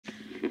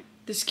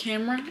this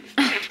camera.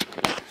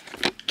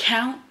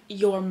 Count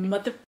your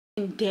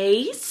motherfucking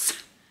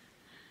days.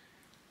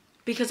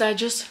 Because I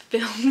just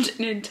filmed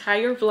an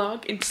entire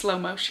vlog in slow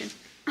motion.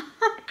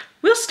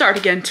 We'll start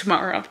again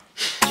tomorrow.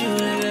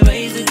 And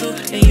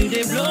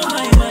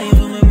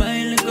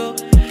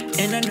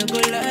I no go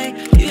lie,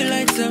 you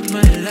light up my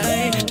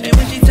life. And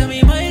when she tell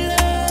me my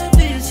love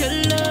is your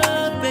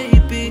love,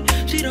 baby,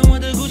 she don't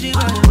want the Gucci,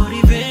 but the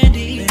body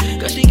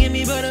Fendi. Cause she give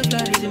me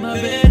butterflies in my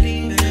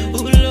belly.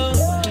 Ooh, Lord.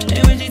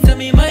 And when she tell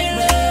me my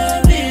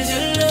love is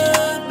your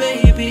love,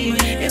 baby,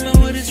 if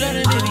my word is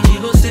running, baby, she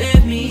gon'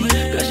 save me.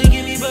 Cause she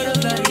give me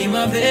butterflies in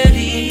my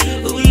belly.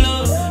 Ooh,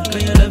 Lord.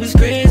 Girl, your love is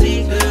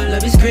crazy, girl, your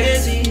love is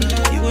crazy.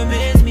 You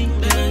amaze me,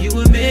 girl, you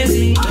amaze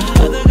me.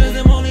 Other girls,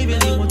 them only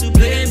really want to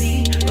play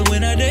me. But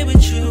when I day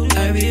with you,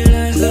 I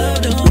realize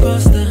love don't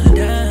cost a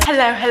dime.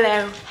 Hello,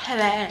 hello,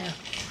 hello.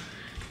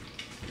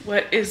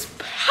 What is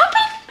poppin'?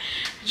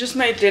 I just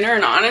made dinner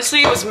and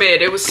honestly it was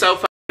mid. It was so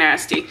fucking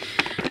nasty.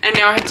 And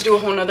now I have to do a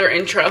whole nother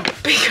intro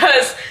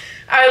because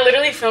I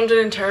literally filmed an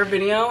entire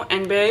video,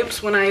 and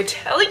babes, when I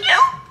tell you,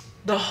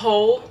 the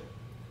whole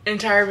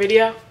entire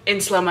video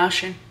in slow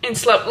motion. In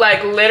slow,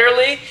 like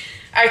literally,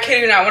 I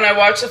kid you not, when I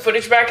watch the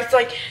footage back, it's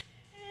like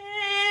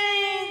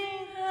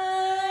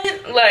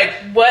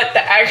what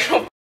the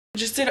actual.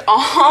 Just did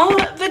all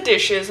the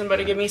dishes. I'm about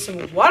to give me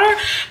some water,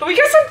 but we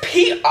got some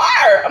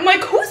PR. I'm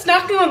like, who's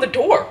knocking on the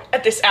door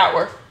at this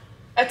hour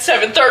at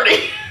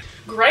 7:30?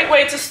 Great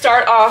way to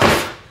start off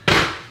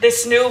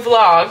this new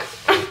vlog.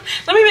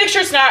 Let me make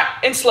sure it's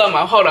not in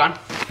slow-mo. Hold on.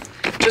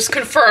 Just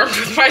confirmed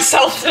with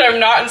myself that I'm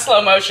not in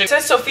slow motion. It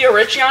says Sophia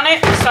Richie on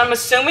it, so I'm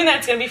assuming that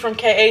it's gonna be from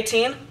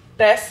K18,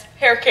 Best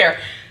Hair Care.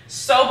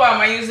 So bomb,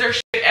 I use their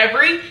shit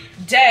every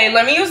day.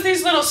 Let me use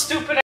these little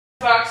stupid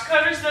box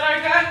cutters that I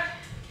got.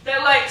 They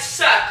like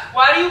suck.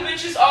 Why do you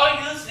bitches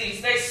all use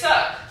these? They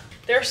suck.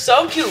 They're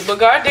so cute, but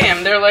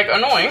goddamn, they're like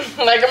annoying.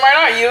 Like, am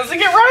I not using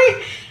it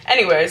right?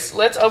 Anyways,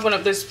 let's open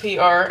up this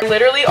PR.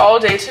 Literally all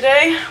day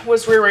today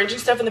was rearranging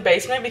stuff in the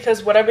basement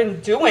because what I've been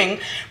doing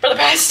for the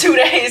past 2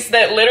 days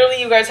that literally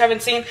you guys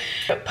haven't seen,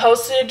 I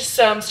posted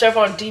some stuff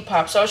on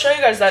Depop. So I'll show you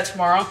guys that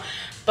tomorrow.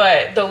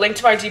 But the link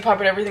to my Depop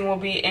and everything will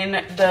be in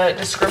the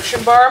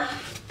description bar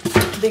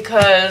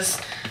because,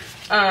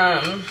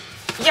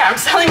 yeah, I'm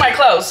selling my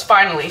clothes,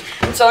 finally.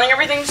 I'm selling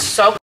everything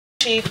so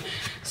cheap.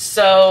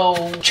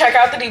 So check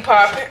out the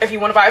Depop. If you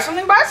want to buy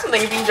something, buy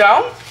something. If you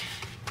don't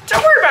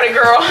worry about it,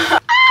 girl.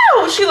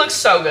 Oh, she looks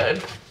so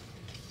good.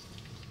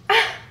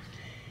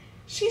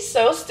 She's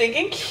so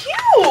stinking cute.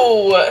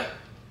 I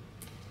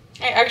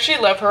actually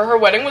love her. Her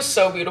wedding was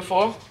so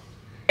beautiful. I'm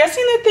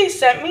guessing that they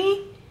sent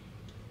me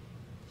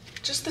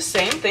just the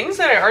same things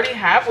that I already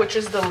have, which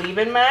is the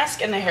leave-in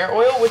mask and the hair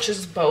oil, which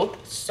is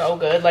both so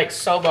good, like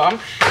so bomb.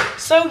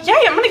 So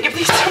yay, I'm gonna give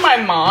these to my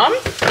mom.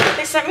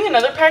 They sent me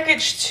another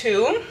package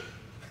too,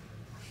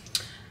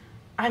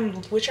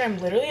 which I'm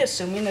literally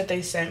assuming that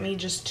they sent me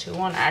just 2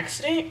 on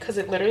accident because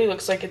it literally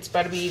looks like it's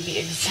about to be the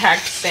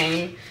exact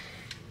same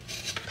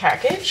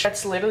package.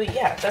 That's literally,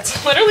 yeah,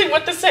 that's literally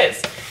what this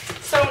is.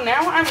 So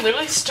now I'm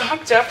literally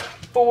stocked up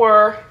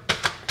for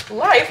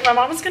life. My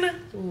mom is gonna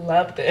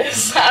love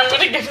this. I'm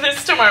gonna give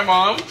this to my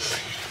mom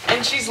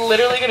and she's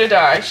literally gonna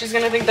die. She's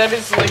gonna think that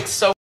is like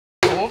so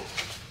cool.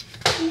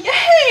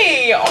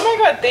 Yay! Oh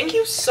my god, thank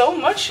you so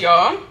much,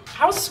 y'all.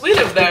 How sweet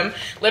of them.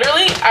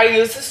 Literally, I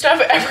use this stuff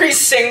every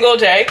single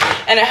day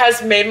and it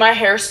has made my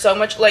hair so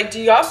much, like, do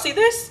y'all see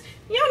this?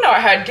 Y'all know I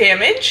had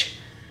damage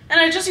and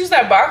I just used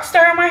that box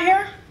dye on my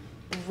hair.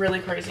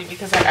 Really crazy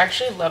because I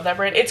actually love that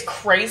brand. It's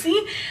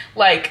crazy,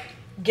 like,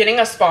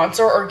 getting a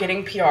sponsor or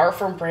getting PR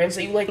from brands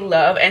that you like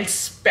love and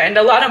spend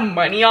a lot of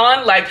money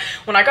on. Like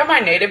when I got my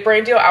Native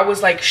brand deal, I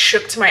was like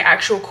shook to my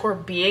actual core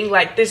being.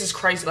 Like, this is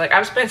crazy. Like,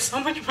 I've spent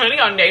so much money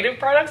on Native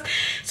products,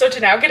 so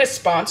to now get a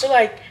sponsor,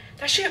 like,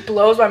 that shit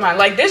blows my mind.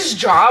 Like, this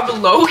job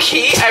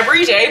low-key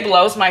every day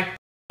blows my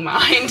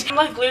mind. I'm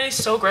like literally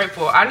so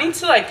grateful. I need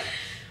to like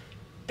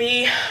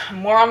be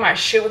more on my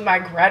shit with my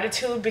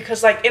gratitude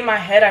because like in my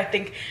head I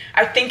think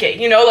it,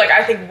 you know, like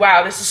I think,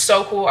 wow, this is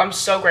so cool, I'm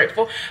so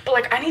grateful, but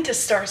like I need to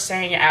start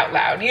saying it out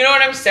loud, you know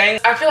what I'm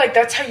saying? I feel like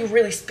that's how you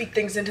really speak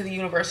things into the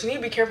universe. You need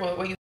to be careful with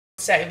what you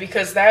say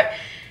because that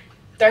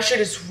shit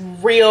is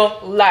real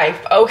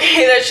life,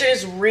 okay? That shit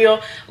is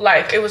real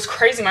life. It was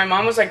crazy. My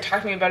mom was like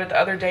talking to me about it the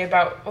other day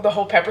about the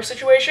whole pepper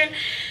situation,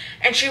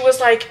 and she was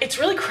like, it's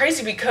really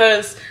crazy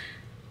because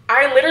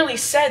I literally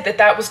said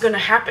that was gonna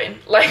happen.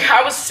 Like,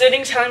 I was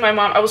sitting telling my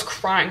mom, I was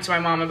crying to my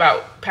mom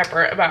about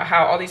Pepper, about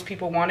how all these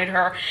people wanted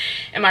her,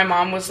 and my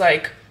mom was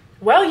like,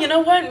 well, you know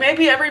what,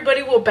 maybe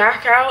everybody will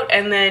back out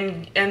and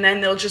then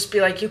they'll just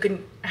be like, you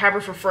can have her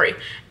for free.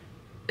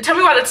 Tell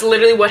me why that's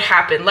literally what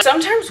happened. Like,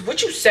 sometimes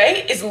what you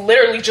say is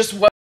literally just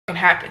what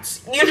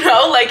happens, you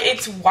know? Like,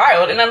 it's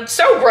wild and I'm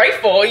so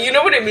grateful, you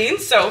know what I mean?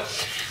 So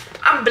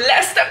I'm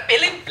blessed. I'm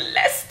feeling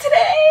blessed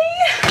today.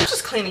 I'm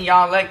just cleaning,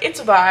 y'all. Like, it's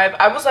a vibe.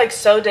 I was like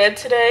so dead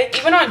today.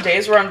 Even on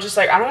days where I'm just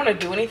like, I don't want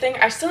to do anything,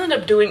 I still end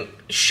up doing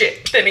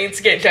shit that needs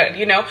to get done,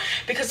 you know?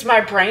 Because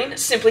my brain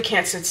simply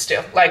can't sit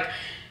still. Like,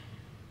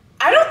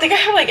 I don't think I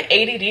have like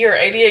ADD or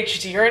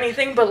ADHD or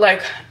anything, but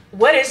like,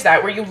 what is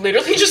that where you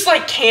literally just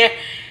like can't,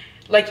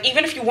 like,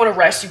 even if you want to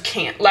rest, you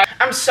can't. Like,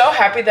 I'm so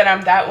happy that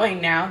I'm that way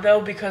now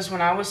though, because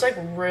when I was like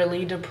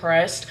really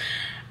depressed,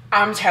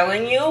 I'm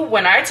telling you,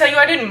 when I tell you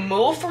I didn't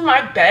move from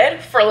my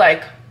bed for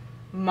like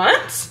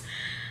months,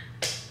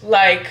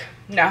 like,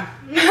 no.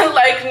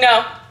 Like,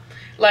 no.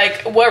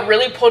 Like, what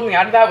really pulled me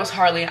out of that was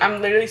Harley.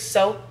 I'm literally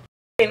so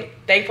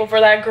thankful for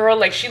that girl.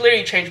 Like, she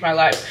literally changed my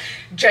life.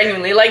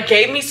 Genuinely, like,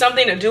 gave me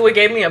something to do. It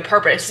gave me a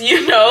purpose,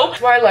 you know?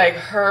 That's why, like,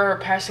 her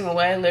passing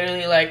away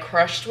literally, like,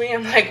 crushed me.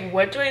 I'm like,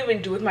 what do I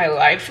even do with my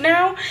life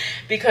now?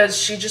 Because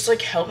she just,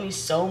 like, helped me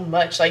so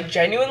much. Like,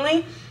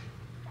 genuinely,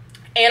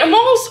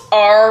 animals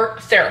are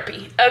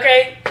therapy,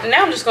 okay?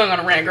 Now I'm just going on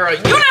a rant, girl.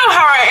 You know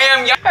how I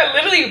am, y'all. I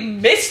literally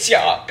missed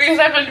y'all because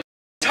I've been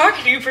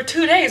talking to you for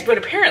 2 days, but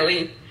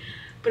apparently,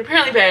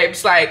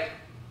 babes, like,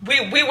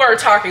 we were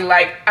talking.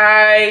 Like,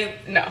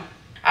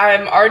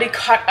 I'm already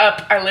caught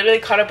up. I literally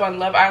caught up on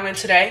Love Island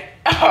today.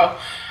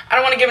 Oh, I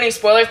don't want to give any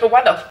spoilers, but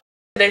why the f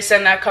did they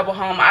send that couple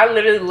home? I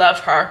literally love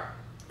her.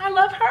 I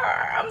love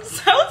her. I'm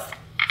so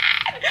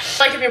sad.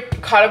 Like, if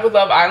you're caught up with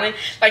Love Island,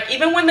 like,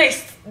 even when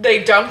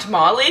they dumped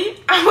Molly,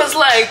 I was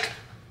like,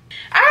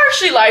 I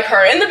actually like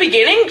her. In the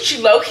beginning, she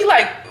low-key,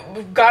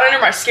 like, got under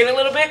my skin a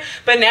little bit,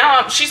 but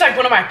now she's like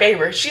one of my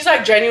favorites. She's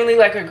like genuinely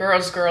like a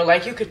girl's girl,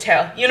 like, you could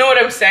tell, you know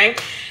what I'm saying?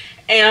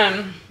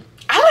 And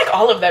I like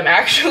all of them,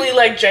 actually.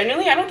 Like,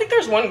 genuinely, I don't think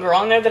there's one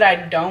girl in there that I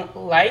don't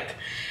like.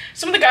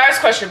 Some of the guys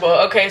questionable,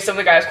 okay, some of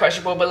the guys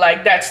questionable, but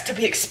like, that's to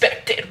be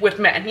expected with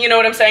men, you know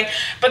what I'm saying?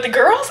 But the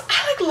girls,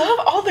 I like love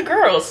all the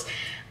girls.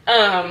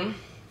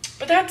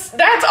 But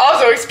that's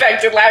also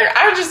expected. Like,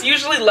 I just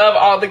usually love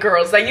all the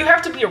girls. Like, you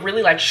have to be a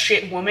really like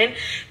shit woman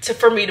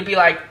for me to be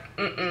like,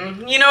 you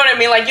know what I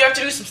mean? Like, you have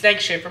to do some snake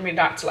shit for me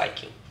not to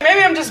like you.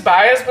 Maybe I'm just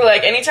biased, but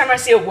like, anytime I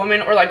see a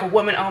woman or like a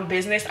woman-owned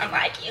business, I'm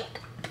like, you,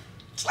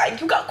 it's like,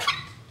 you go.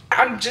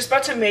 I'm just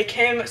about to make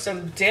him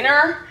some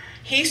dinner.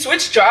 He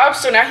switched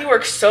jobs, so now he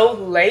works so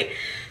late.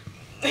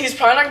 He's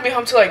probably not gonna be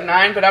home till like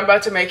 9, but I'm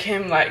about to make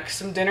him like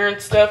some dinner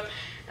and stuff.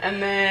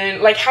 And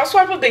then like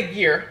housewife of the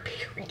year,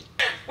 period.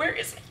 Where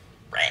is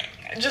my ring?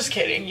 Just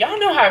kidding. Y'all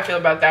know how I feel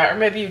about that, or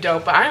maybe you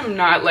don't, but I'm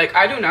not, like,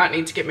 I do not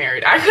need to get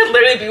married. I could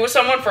literally be with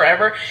someone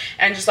forever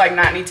and just like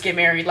not need to get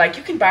married. Like,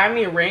 you can buy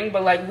me a ring,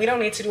 but like, we don't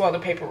need to do all the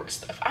paperwork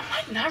stuff. I'm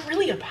like not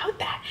really about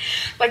that.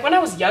 Like, when I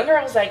was younger,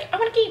 I was like, I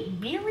want to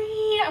get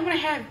married, I want to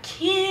have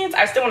kids.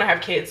 I still want to have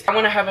kids. I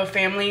want to have a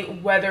family,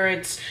 whether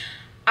it's,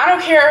 I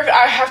don't care if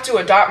I have to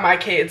adopt my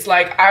kids.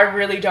 Like, I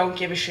really don't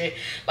give a shit.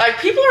 Like,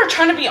 people are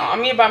trying to be on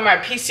me about my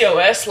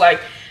PCOS.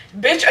 Like,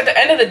 bitch, at the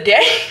end of the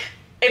day,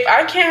 if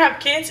I can't have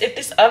kids, if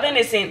this oven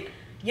isn't,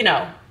 you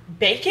know,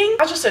 baking,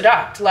 I'll just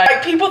adopt.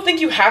 Like, people think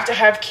you have to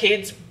have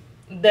kids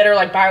that are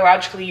like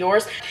biologically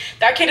yours.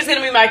 That kid is gonna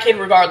be my kid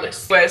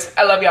regardless. Anyways,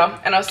 I love y'all,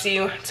 and I'll see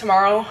you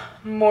tomorrow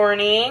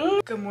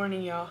morning. Good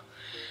morning, y'all.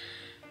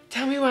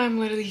 Tell me why I'm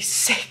literally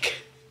sick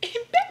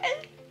in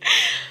bed.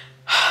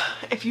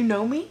 If you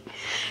know me,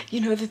 you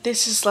know that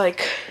this is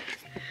like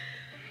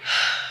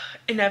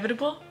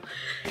inevitable,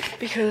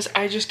 because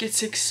I just get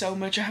sick so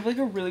much. I have like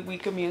a really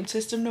weak immune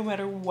system no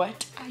matter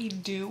what I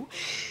do.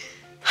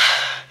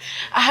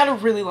 I had a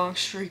really long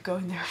streak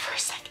going there for a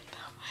second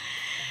though.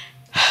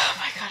 Oh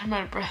my god, I'm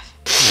out of breath.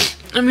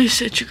 Let me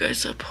set you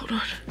guys up, hold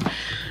on.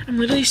 I'm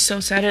literally so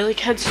sad. I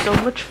like had so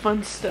much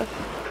fun stuff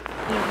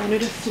that I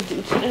wanted us to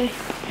do today.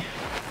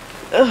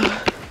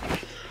 Ugh.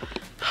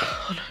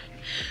 Hold on,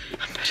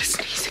 I'm about to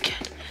sneeze again.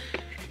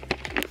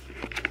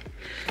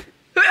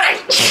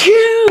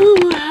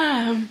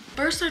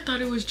 First I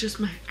thought it was just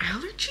my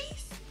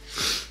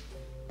allergies.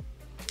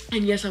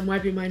 And yes, I'm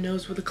wiping my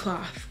nose with a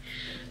cloth.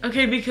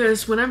 Okay,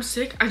 because when I'm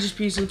sick, I just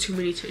be using too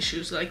many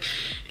tissues. Like,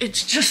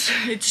 it's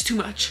too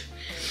much.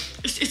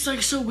 It's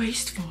like so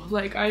wasteful.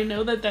 Like, I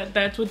know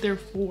that's what they're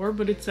for,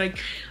 but it's like,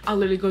 I'll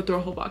literally go through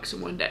a whole box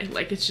in one day.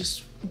 Like, it's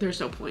just, there's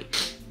no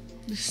point.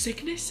 The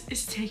sickness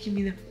is taking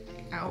me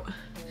out.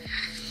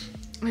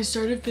 I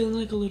started feeling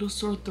like a little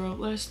sore throat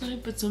last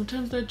night, but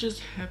sometimes that just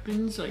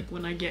happens like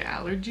when I get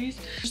allergies.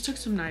 Just took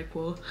some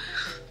NyQuil.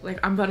 Like,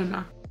 I'm about to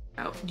knock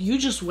out. You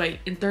just wait.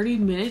 In 30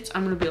 minutes,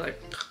 I'm gonna be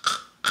like,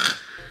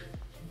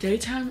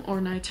 daytime or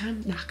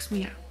nighttime knocks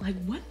me out. Like,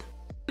 what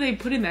the they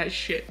put in that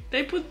shit?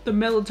 They put the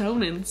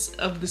melatonins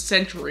of the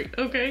century,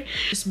 okay?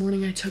 This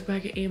morning I took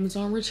back an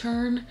Amazon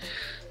return,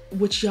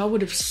 which y'all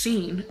would have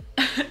seen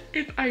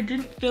if I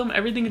didn't film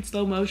everything in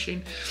slow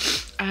motion.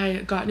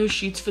 I got new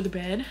sheets for the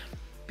bed,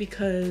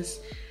 because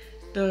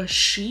the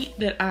sheet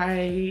that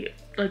I,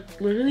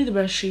 like, literally the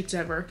best sheets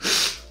ever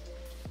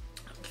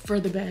for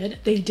the bed,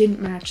 they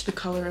didn't match the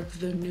color of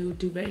the new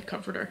duvet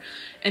comforter,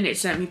 and it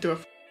sent me through a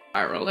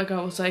spiral. Like,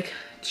 I was like,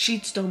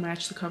 sheets don't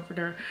match the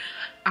comforter.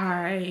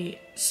 I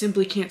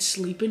simply can't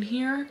sleep in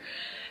here.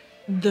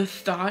 The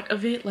thought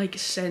of it like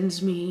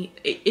sends me,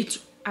 it's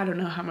I don't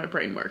know how my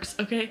brain works,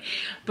 okay?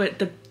 But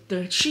the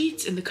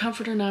sheets and the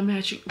comforter not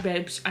matching,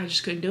 babes, I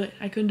just couldn't do it.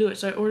 I couldn't do it.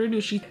 So I ordered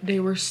new sheets. They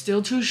were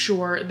still too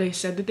short. They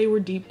said that they were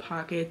deep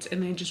pockets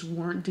and they just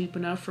weren't deep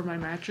enough for my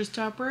mattress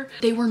topper.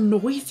 They were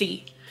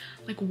noisy.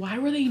 Like, why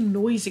were they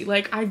noisy?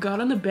 Like, I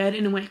got on the bed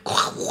and it went, girl,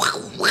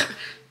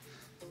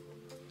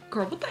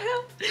 what the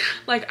hell?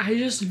 Like, I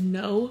just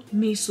know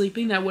me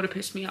sleeping, that would have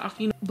pissed me off,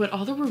 you know? But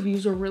all the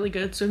reviews are really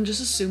good, so I'm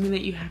just assuming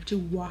that you have to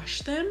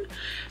wash them.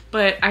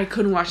 But I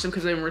couldn't wash them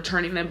because I'm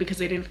returning them because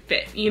they didn't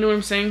fit. You know what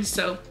I'm saying?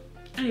 So,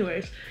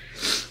 anyways,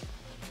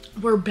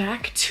 we're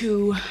back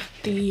to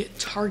the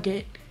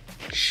Target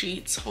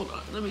sheets. Hold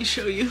on, let me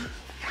show you.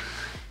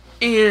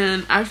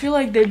 And I feel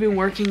like they've been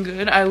working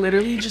good. I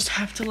literally just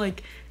have to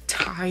like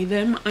tie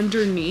them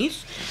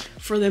underneath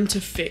for them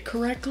to fit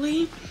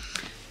correctly.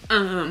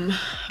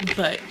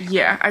 But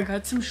yeah, I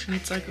got some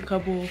sheets like a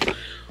couple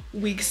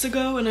weeks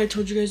ago and I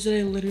told you guys that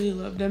I literally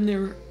love them.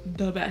 They're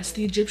the best.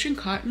 The Egyptian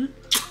cotton,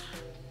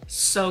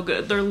 so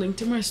good. They're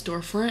linked in my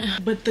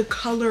storefront, but the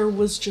color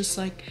was just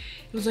like,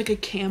 it was like a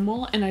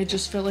camel and I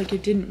just felt like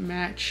it didn't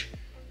match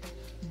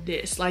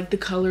this. Like the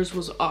colors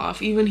was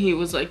off. Even he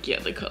was like, yeah,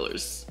 the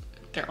colors,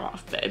 they're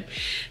off, babe.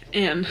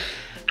 And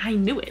I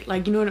knew it.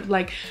 Like, you know what,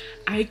 like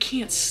I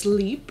can't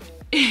sleep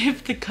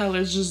if the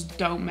colors just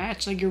don't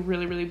match. Like, it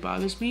really, really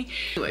bothers me.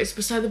 Anyways,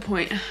 beside the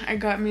point, I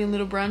got me a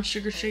little brown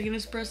sugar shaken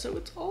espresso.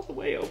 It's all the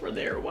way over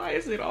there. Why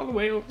is it all the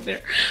way over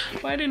there?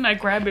 Why didn't I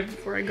grab it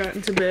before I got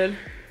into bed?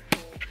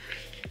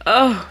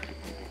 Oh,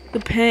 the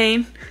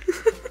pain.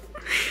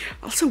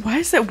 Also, why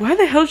is that? Why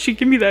the hell did she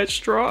give me that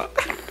straw?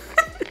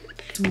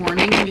 This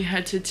morning, we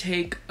had to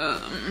take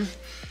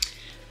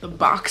the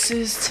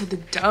boxes to the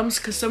dumps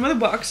because some of the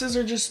boxes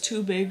are just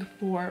too big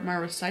for my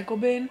recycle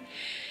bin.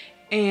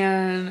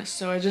 And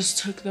so I just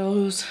took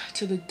those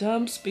to the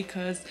dumps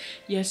because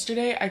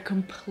yesterday I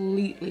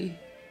completely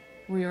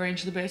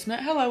rearranged the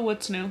basement. Hello,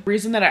 what's new? The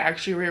reason that I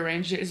actually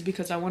rearranged it is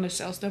because I want to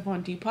sell stuff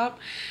on Depop,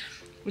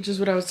 which is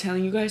what I was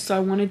telling you guys. So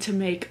I wanted to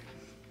make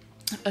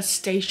a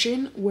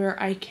station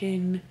where I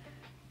can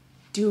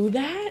do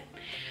that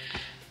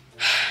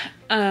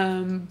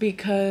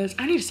because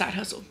I need a side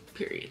hustle.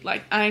 Period.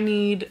 Like, I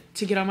need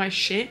to get on my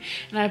shit,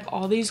 and I have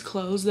all these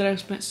clothes that I've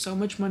spent so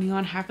much money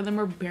on. Half of them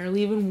are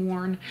barely even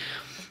worn.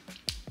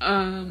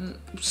 Some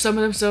of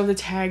them still have the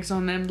tags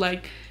on them.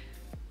 Like,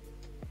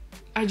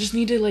 I just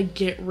need to like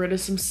get rid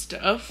of some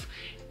stuff.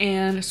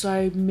 And so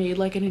I made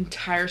like an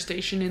entire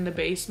station in the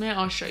basement.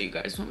 I'll show you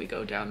guys when we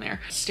go down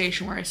there.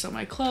 Station where I sell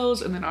my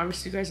clothes, and then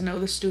obviously you guys know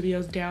the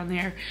studio's down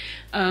there.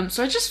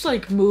 So I just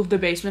like moved the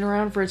basement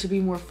around for it to be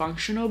more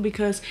functional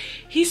because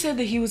he said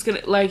that he was gonna,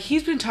 like,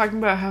 he's been talking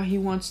about how he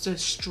wants to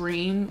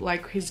stream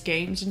like his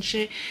games and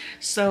shit.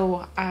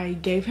 So I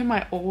gave him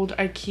my old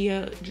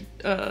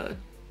IKEA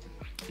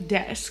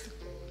desk.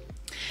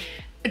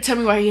 Tell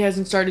me why he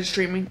hasn't started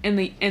streaming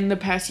in the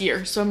past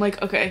year. So I'm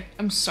like, okay,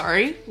 I'm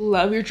sorry,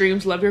 love your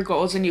dreams, love your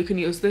goals, and you can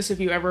use this if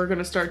you ever are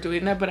gonna start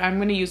doing that, but I'm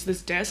gonna use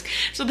this desk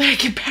so that I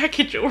can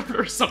package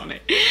orders on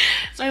it.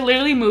 So I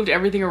literally moved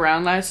everything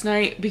around last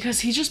night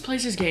because he just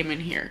plays his game in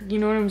here, you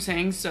know what I'm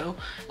saying? So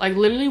like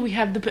literally we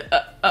have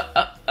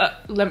the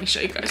let me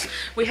show you guys.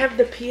 We have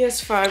the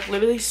PS5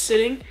 literally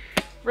sitting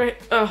right,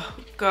 oh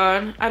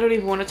god, I don't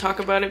even want to talk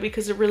about it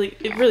because it really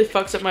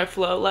fucks up my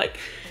flow. Like,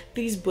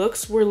 these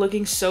books were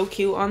looking so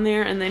cute on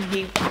there, and then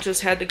he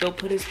just had to go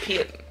put his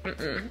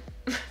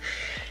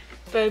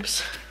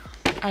Babes,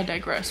 I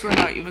digress. We're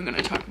not even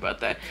gonna talk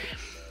about that.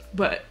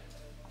 But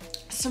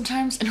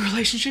sometimes in a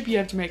relationship you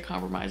have to make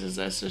compromises.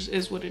 That's just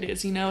is what it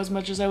is, you know? As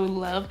much as I would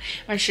love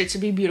my shit to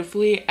be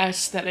beautifully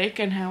aesthetic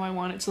and how I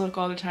want it to look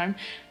all the time,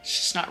 it's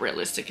just not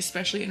realistic,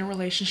 especially in a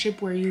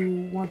relationship where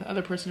you want the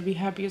other person to be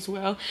happy as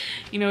well.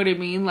 You know what I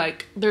mean?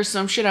 Like, there's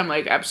some shit I'm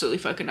like absolutely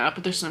fucking up,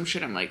 but there's some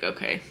shit I'm like,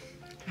 okay,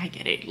 I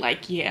get it.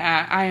 Like,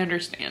 yeah, I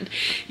understand,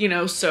 you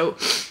know? So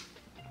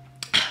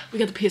we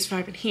got the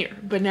PS5 in here,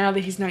 but now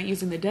that he's not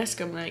using the desk,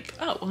 I'm like,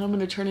 oh, well, I'm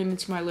gonna turn it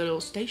into my little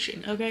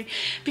station, okay?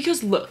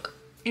 Because look,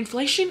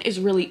 inflation is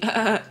really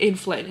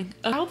inflating.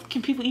 How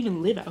can people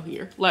even live out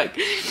here? Like,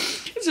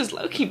 it's just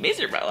low-key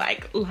miserable.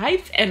 Like,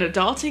 life and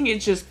adulting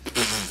is just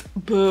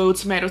boo,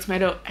 tomato,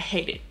 tomato. I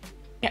hate it.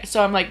 Yeah,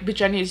 so I'm like,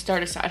 bitch, I need to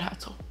start a side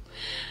hustle.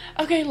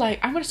 Okay, like,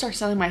 I'm gonna start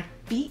selling my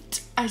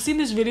feet. I seen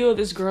this video of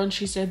this girl and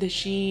she said that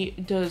she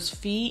does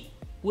feet.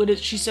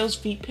 She sells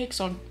feet pics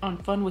on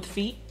Fun with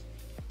Feet.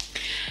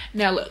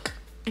 Now look,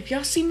 if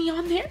y'all see me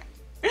on there,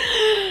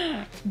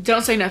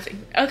 don't say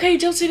nothing. Okay,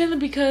 don't say nothing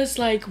because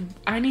like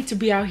I need to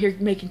be out here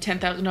making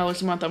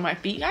 $10,000 a month on my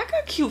feet. I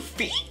got cute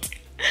feet.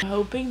 I'm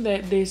hoping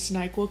that this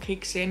NyQuil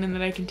kicks in and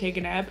then I can take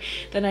a nap.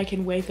 Then I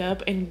can wake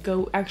up and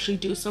go actually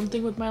do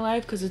something with my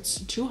life because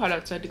it's too hot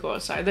outside to go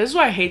outside. This is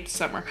why I hate the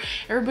summer.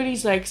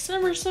 Everybody's like,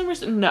 summer.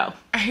 No.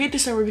 I hate the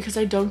summer because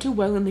I don't do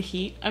well in the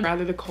heat. I'd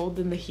rather the cold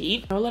than the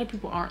heat. I know a lot of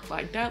people aren't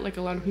like that. Like,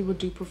 a lot of people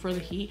do prefer the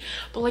heat.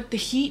 But like the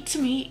heat to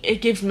me,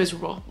 it gives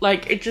miserable.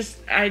 Like,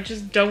 I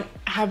just don't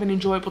have an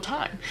enjoyable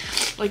time.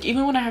 Like,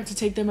 even when I have to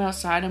take them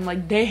outside, I'm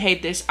like, they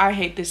hate this, I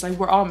hate this. Like,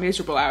 we're all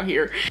miserable out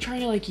here. I'm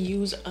trying to like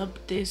use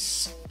up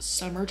this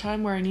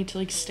summertime where I need to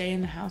like stay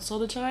in the house all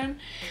the time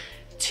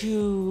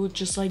to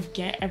just like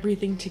get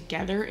everything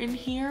together in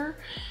here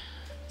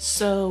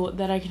so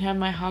that I can have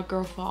my hot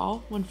girl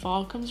fall when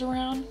fall comes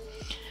around.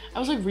 I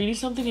was like reading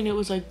something and it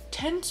was like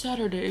 10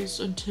 Saturdays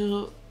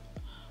until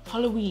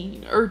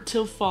Halloween or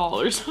till fall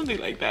or something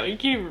like that. I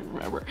can't even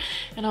remember.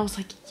 And I was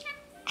like,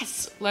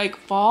 yes, like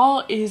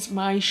fall is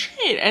my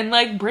shit. And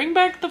like bring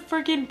back the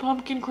freaking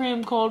pumpkin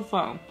cream cold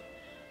foam.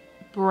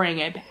 Bring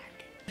it back.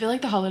 I feel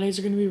like the holidays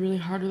are gonna be really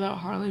hard without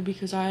Harley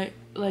because I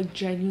like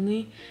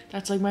genuinely,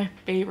 that's like my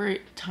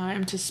favorite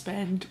time to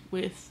spend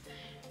with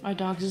my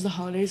dogs is the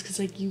holidays, because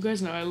like you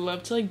guys know I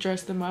love to like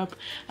dress them up.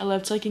 I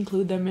love to like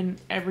include them in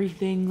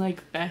everything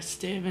like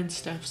festive and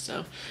stuff. So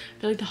I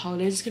feel like the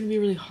holidays is gonna be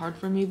really hard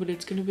for me, but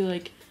it's gonna be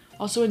like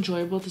also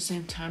enjoyable at the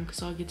same time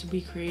because I'll get to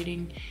be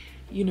creating,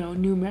 you know,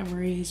 new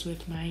memories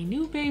with my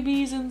new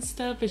babies and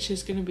stuff. It's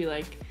just gonna be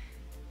like,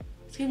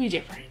 it's gonna be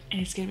different and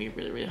it's gonna be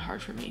really, really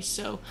hard for me.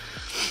 So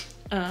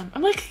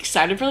I'm like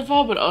excited for the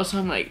fall, but also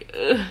I'm like,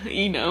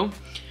 you know,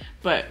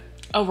 but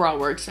overall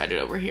we're excited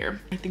over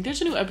here. I think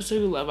there's a new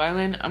episode of Love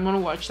Island. I'm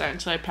gonna watch that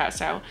until I pass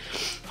out.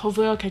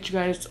 Hopefully I'll catch you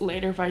guys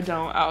later. If I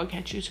don't, I'll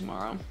catch you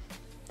tomorrow.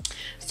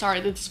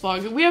 Sorry that this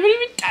vlog, we haven't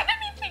even done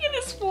anything in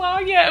this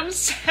vlog yet. I'm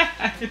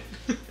sad.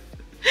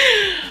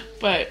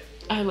 But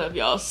I love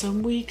y'all.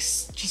 Some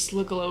weeks just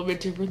look a little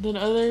bit different than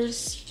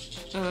others,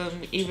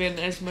 even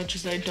as much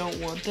as I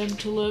don't want them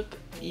to look,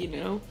 you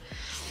know,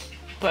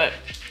 but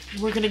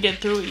we're gonna get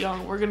through it,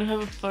 y'all. We're gonna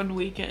have a fun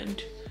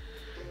weekend.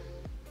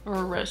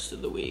 Or rest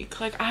of the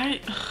week. Like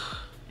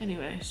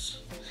anyways,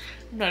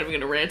 I'm not even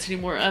gonna rant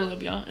anymore. I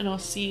love y'all and I'll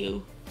see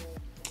you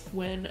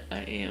when I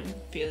am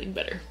feeling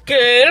better.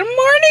 Good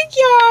morning,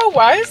 y'all.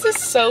 Why is this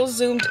so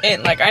zoomed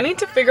in? Like I need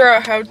to figure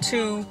out how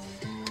to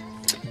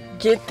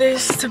get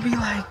this to be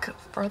like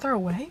further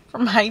away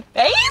from my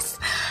face.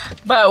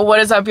 But what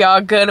is up,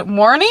 y'all? Good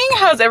morning.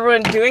 How's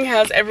everyone doing?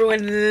 How's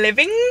everyone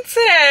living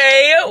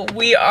today?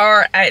 We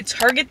are at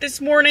Target this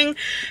morning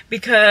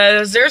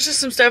because there's just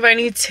some stuff I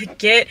need to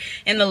get.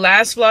 In the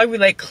last vlog we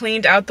like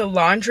cleaned out the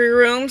laundry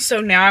room,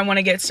 so now I want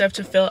to get stuff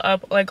to fill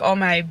up like all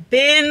my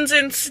bins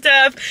and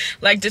stuff,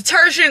 like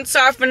detergent,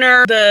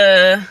 softener,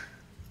 the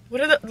what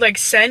are the like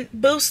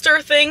scent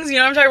booster things, you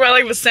know what I'm talking about,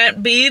 like the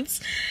scent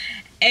beads,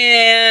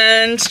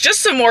 and just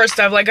some more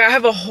stuff. Like I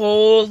have a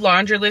whole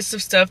laundry list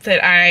of stuff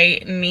that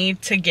I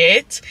need to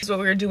get. This is what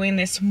we're doing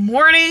this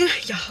morning.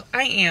 Y'all,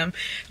 I am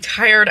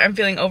tired. I'm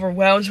feeling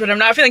overwhelmed, but I'm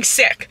not feeling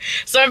sick.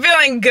 So I'm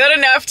feeling good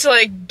enough to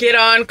like get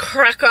on,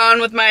 crack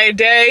on with my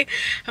day.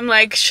 I'm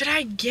like, should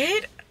I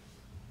get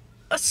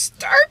a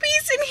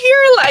Starbucks in here?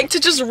 Like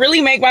to just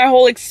really make my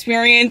whole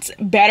experience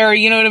better,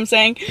 you know what I'm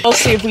saying? We'll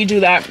see if we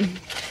do that.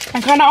 I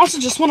kind of also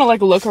just want to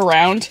like look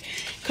around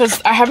because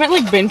I haven't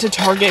like been to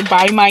Target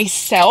by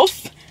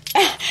myself.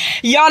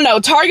 Y'all know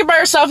Target by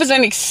yourself is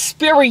an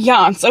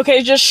experience,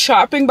 okay? Just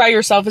shopping by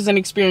yourself is an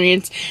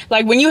experience.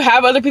 Like when you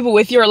have other people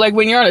with you, or like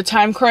when you're on a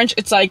time crunch,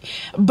 it's like,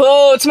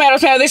 boo,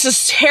 tomato, this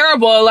is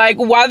terrible. Like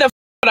why the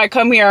would I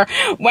come here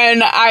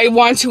when I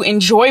want to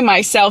enjoy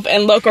myself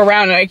and look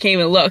around and I can't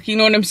even look, you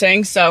know what I'm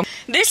saying? So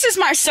this is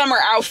my summer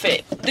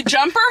outfit. The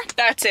jumper,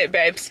 that's it,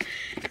 babes.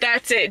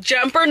 That's it.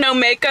 Jumper, no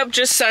makeup,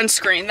 just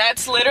sunscreen.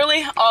 That's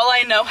literally all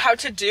I know how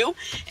to do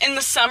in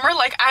the summer.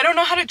 Like I don't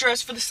know how to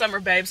dress for the summer,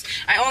 babes.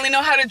 I only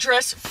know how to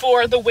dress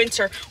for the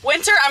winter.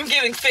 Winter, I'm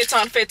giving fits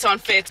on fits on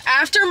fits.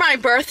 After my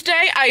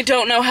birthday, I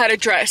don't know how to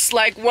dress.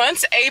 Like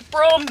once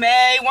April,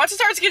 May, once it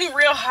starts getting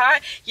real hot,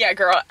 yeah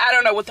girl, I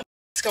don't know what the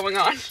going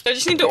on. I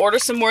just need to order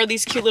some more of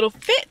these cute little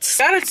fits.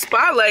 Got a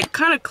spot like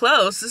kind of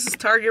close. This is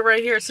Target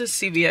right here. It says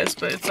CVS,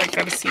 but it's like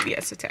got a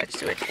CVS attached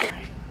to it.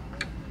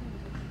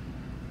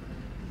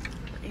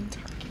 In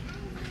Target.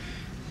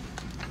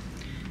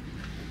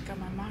 Got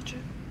my matcha.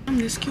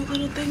 This cute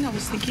little thing, I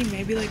was thinking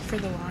maybe like for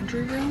the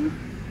laundry room.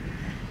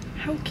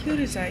 How cute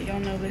is that?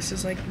 Y'all know this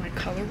is like my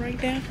color right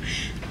now.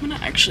 I'm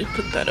gonna actually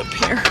put that up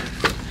here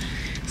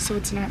so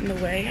it's not in the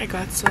way. I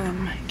got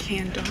some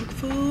canned dog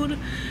food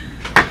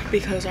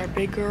because our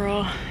big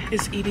girl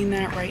is eating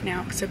that right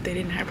now, except they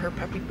didn't have her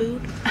puppy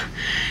food.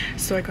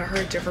 So I got her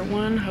a different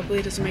one. Hopefully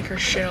it doesn't make her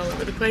shit all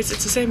over the place.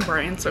 It's the same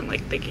brand, so I'm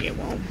like thinking it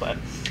won't, but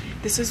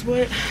this is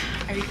what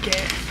I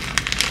get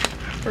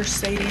for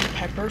Sadie and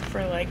Pepper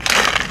for like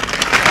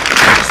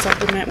a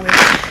supplement with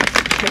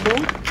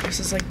kibble. This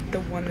is like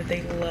the one that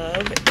they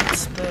love.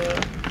 It's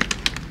the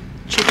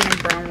chicken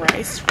and brown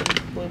rice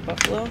from Blue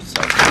Buffalo.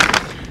 So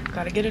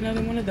gotta get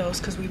another one of those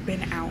because we've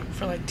been out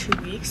for like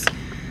 2 weeks.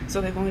 So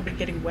they've only been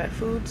getting wet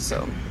food,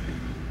 so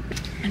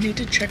I need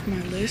to check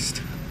my list.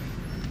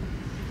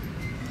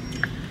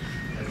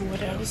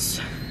 What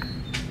else?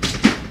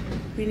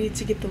 We need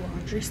to get the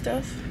laundry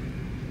stuff.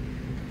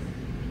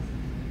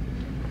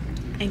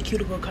 And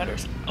cuticle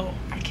cutters. Oh,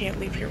 I can't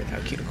leave here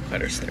without cuticle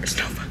cutters. There's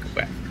no fucking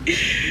way.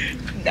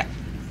 No.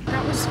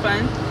 That was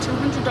fun.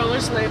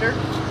 $200 later.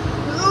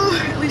 Ooh,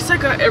 at least I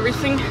got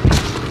everything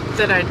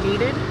that I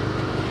needed.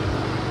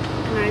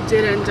 And I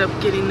did end up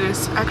getting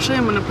this. Actually,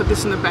 I'm gonna put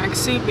this in the back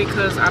seat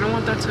because I don't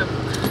want that to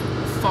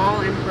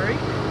fall and break.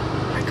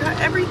 I got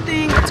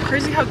everything. It's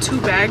crazy how 2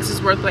 bags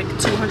is worth like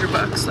 200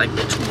 bucks. Like,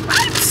 bitch,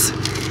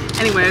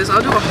 what? Anyways,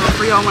 I'll do a haul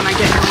for y'all when I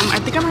get home. I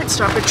think I might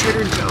stop at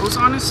Trader Joe's,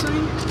 honestly.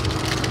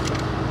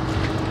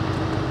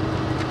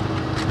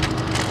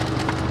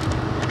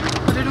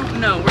 But I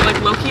don't know. We're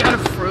like low-key out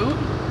of fruit.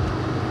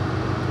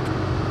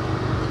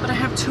 But I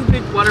have 2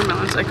 big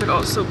watermelons I could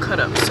also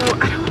cut up. So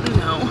I don't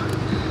know.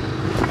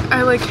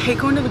 I like hate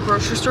going to the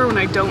grocery store when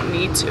I don't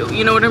need to.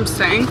 You know what I'm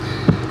saying?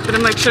 But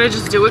I'm like, should I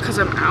just do it because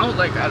I'm out?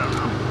 Like, I don't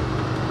know.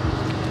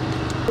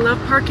 I love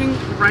parking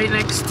right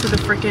next to the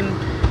freaking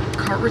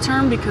cart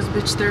return because,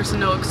 bitch, there's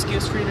no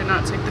excuse for you to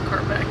not take the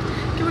cart back.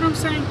 Get what I'm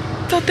saying?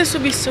 I thought this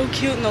would be so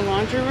cute in the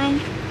laundry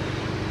room.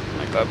 Oh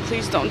my god,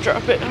 please don't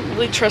drop it. I'm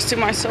really trusting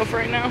myself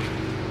right now.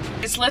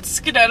 Let's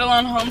skedaddle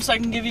on home so I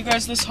can give you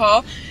guys this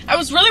haul. I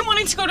was really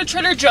wanting to go to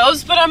Trader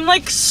Joe's, but I'm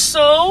like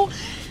so...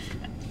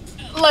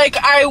 like,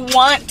 I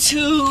want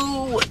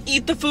to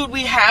eat the food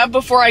we have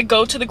before I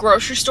go to the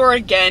grocery store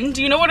again.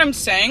 Do you know what I'm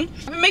saying?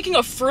 I've been making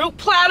a fruit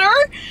platter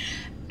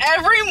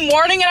every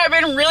morning and I've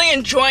been really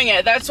enjoying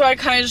it. That's why I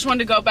kind of just wanted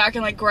to go back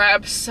and like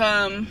grab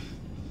some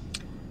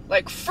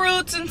like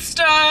fruits and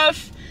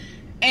stuff.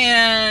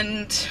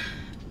 And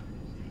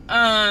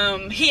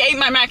he ate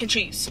my mac and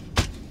cheese.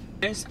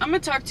 I'm gonna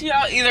talk to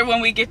y'all either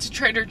when we get to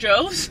Trader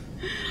Joe's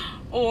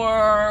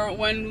or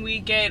when we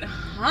get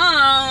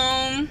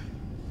home.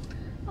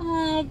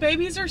 Oh,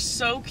 babies are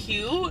so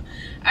cute.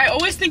 I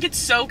always think it's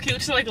so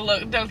cute to like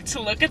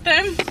look at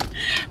them,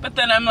 but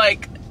then I'm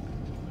like,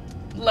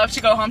 love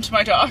to go home to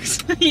my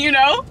dogs. You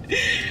know,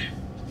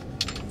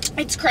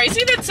 it's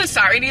crazy that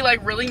society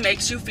like really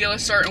makes you feel a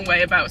certain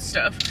way about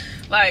stuff.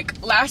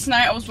 Like last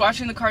night I was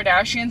watching the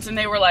Kardashians and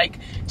they were like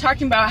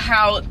talking about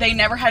how they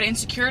never had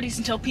insecurities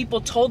until people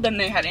told them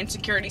they had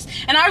insecurities.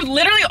 And I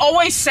literally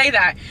always say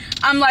that.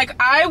 I'm like,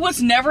 I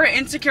was never an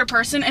insecure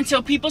person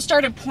until people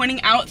started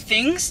pointing out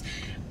things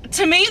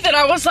to me that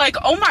I was like,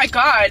 oh my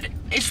god,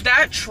 is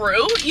that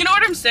true? You know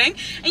what I'm saying?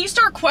 And you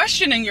start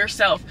questioning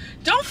yourself.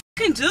 Don't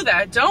fucking do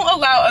that. Don't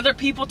allow other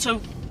people to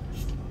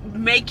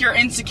make your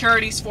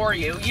insecurities for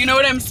you. You know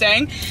what I'm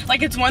saying?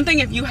 Like, it's one thing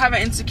if you have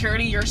an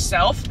insecurity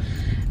yourself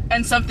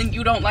and something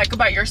you don't like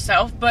about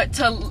yourself, but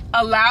to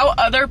allow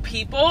other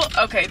people,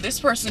 okay, this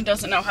person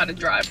doesn't know how to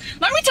drive.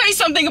 Let me tell you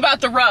something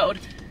about the road.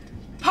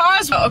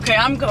 Pause. Okay,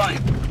 I'm going.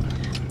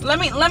 Let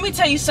me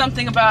tell you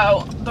something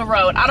about the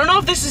road. I don't know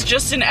if this is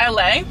just in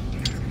LA,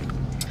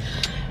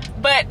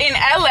 but in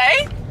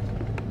LA,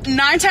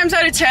 9 times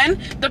out of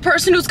 10, the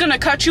person who's gonna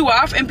cut you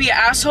off and be an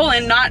asshole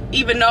and not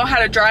even know how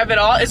to drive at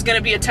all is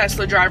gonna be a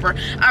Tesla driver.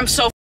 I'm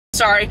so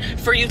sorry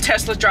for you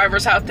Tesla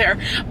drivers out there,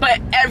 but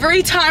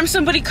every time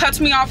somebody cuts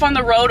me off on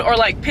the road or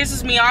like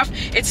pisses me off,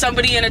 it's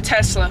somebody in a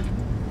Tesla.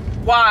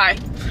 Why?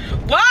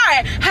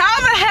 Why?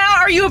 How the hell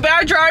are you a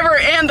bad driver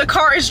and the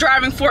car is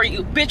driving for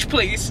you? Bitch,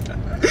 please.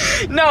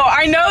 No,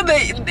 I know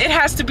that it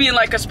has to be in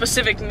like a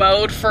specific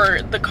mode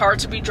for the car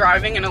to be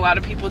driving, and a lot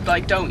of people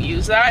like don't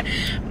use that.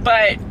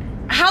 But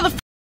how the f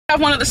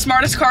have one of the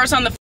smartest cars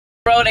on the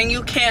road and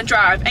you can't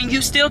drive, and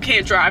you still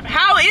can't drive?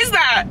 How is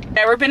that?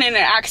 Ever been in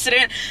an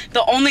accident?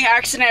 The only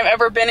accident I've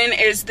ever been in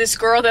is this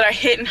girl that I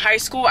hit in high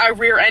school. I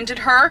rear-ended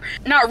her.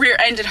 Not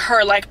rear-ended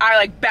her, like I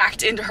like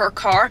backed into her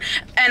car,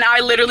 and I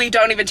literally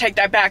don't even take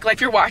that back. Like,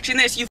 if you're watching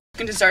this, you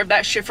fucking deserve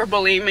that shit for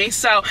bullying me.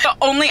 So the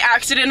only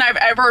accident I've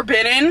ever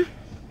been in.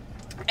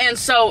 And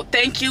so,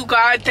 thank you,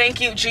 God. Thank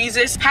you,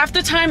 Jesus. Half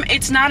the time,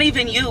 it's not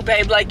even you,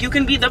 babe. Like, you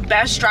can be the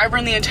best driver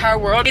in the entire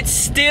world. It's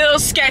still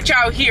sketch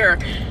out here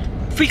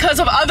because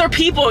of other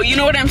people. You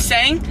know what I'm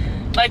saying?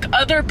 Like,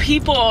 other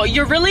people.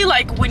 You're really,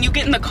 like, when you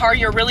get in the car,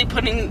 you're really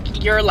putting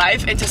your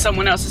life into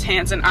someone else's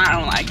hands, and I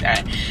don't like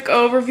that.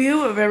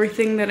 Overview of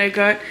everything that I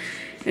got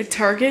at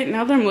Target.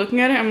 Now that I'm looking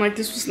at it, I'm like,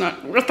 this was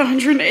not worth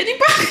 180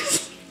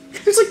 bucks.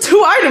 There's like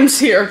 2 items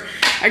here.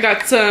 I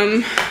got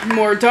some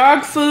more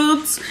dog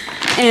foods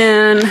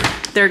and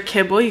their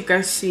kibble. You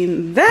guys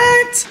seen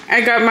that?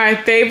 I got my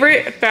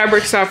favorite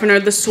fabric softener,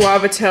 the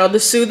Suavitel, the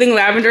Soothing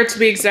Lavender to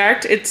be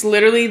exact. It's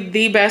literally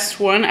the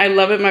best one. I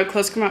love it. My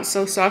clothes come out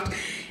so soft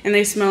and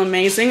they smell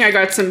amazing. I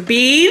got some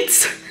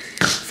beads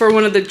for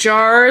one of the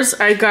jars.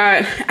 I don't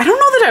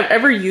know that I've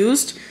ever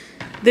used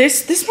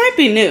this. This might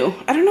be new.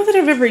 I don't know that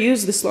I've ever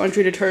used this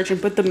laundry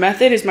detergent, but the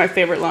Method is my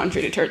favorite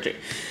laundry detergent.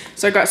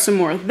 So I got some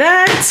more of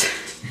that.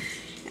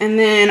 And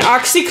then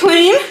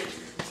OxyClean,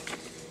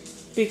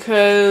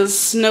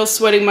 because no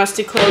sweating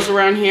musty clothes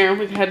around here.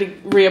 We had to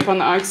re-up on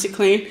the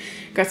OxyClean.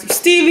 Got some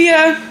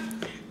stevia,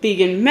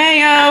 vegan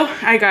mayo.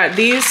 I got,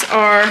 these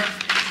are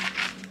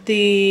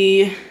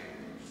the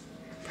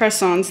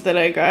press-ons that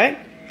I got.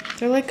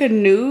 They're like a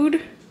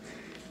nude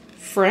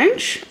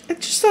French. I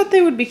just thought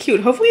they would be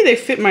cute. Hopefully they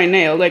fit my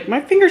nail. Like,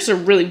 my fingers are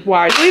really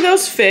wide. Hopefully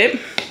those fit.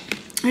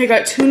 I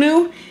got 2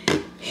 new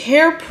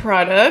hair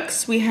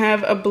products. We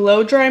have a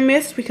blow dry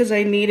mist because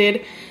I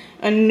needed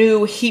a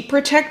new heat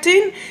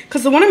protectant,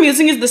 because the one I'm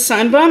using is the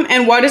Sun Bum,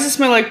 and why does it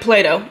smell like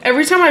Play-Doh?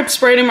 Every time I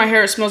spray it in my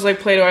hair it smells like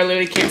Play-Doh. I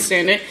literally can't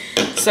stand it.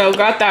 So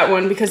got that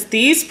one because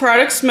these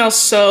products smell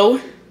so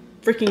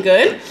freaking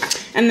good.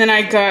 And then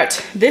I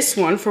got this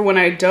one for when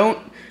I don't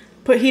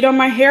put put heat on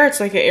my hair. It's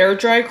like an air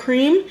dry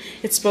cream.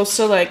 It's supposed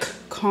to like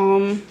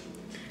calm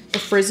the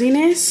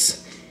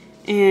frizziness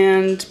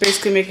and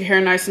basically make your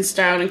hair nice and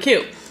styled and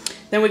cute.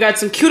 Then we got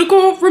some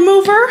cuticle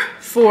remover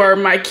for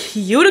my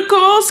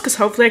cuticles, because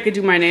hopefully I could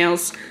do my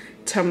nails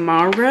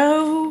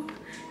tomorrow.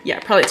 Yeah,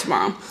 probably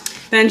tomorrow.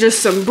 Then just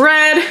some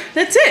bread.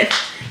 That's it.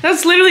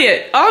 That's literally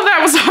it. All of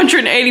that was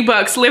 180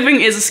 bucks. Living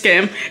is a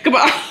scam.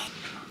 Goodbye.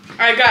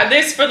 I got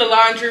this for the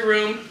laundry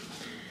room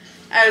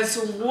as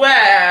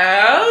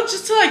well,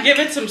 just to like give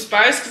it some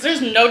spice, because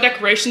there's no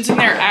decorations in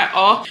there at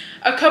all.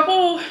 A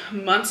couple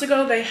months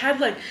ago, they had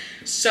like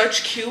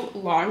such cute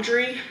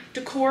laundry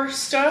decor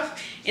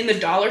stuff in the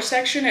dollar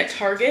section at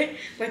Target,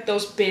 like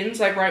those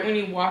bins, like right when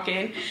you walk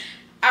in.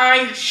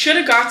 I should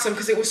have got some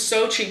because it was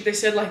so cheap. They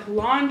said like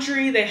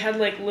laundry. They had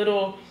like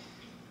little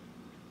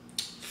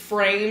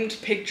framed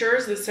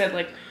pictures that said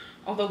like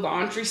all the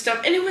laundry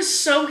stuff, and it was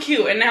so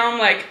cute. And now I'm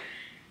like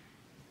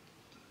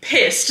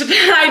pissed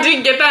that I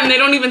didn't get that, and they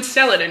don't even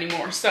sell it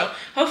anymore. So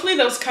hopefully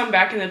those come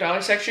back in the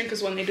dollar section,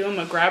 because when they do, I'm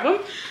gonna grab them.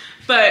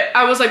 But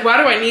I was like, why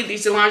do I need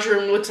these? The laundry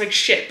room looks like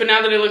shit. But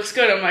now that it looks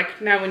good, I'm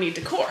like, now we need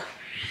decor.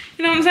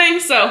 You know what I'm saying?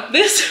 So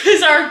this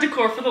is our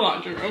decor for the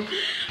laundry room.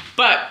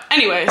 But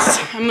anyways,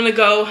 I'm gonna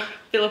go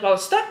fill up all the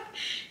stuff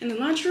in the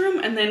laundry room,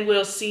 and then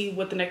we'll see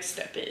what the next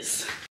step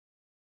is.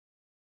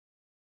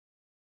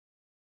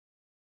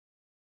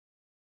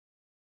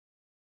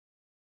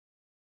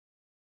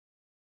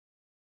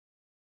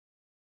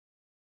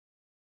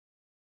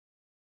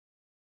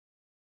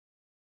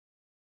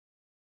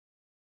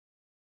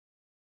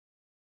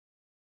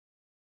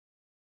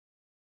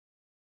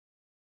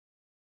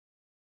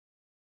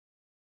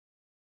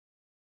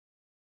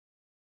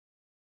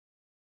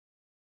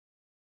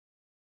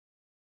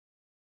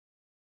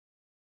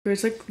 You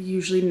guys like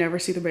usually never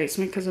see the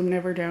basement because I'm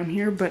never down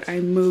here, but I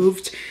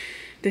moved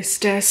this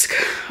desk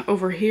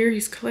over here.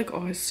 He's got like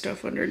all his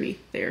stuff underneath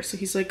there, so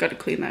he's like got to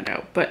clean that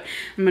out. But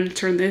I'm gonna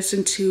turn this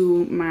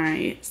into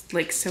my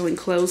like selling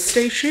clothes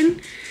station.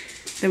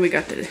 Then we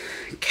got the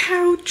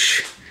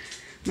couch,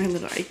 my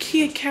little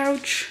IKEA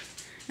couch,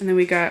 and then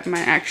we got my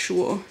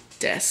actual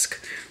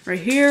desk right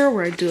here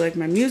where I do like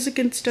my music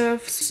and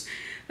stuff.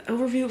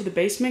 Overview of the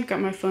basement. Got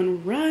my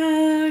fun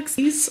rugs.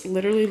 These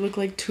literally look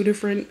like two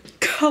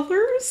different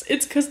colors.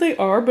 It's because they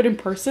are, but in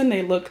person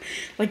they look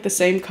like the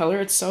same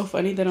color. It's so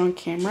funny that on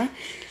camera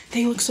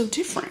they look so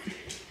different.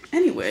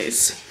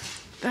 Anyways,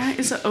 that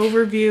is an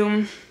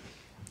overview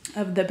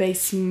of the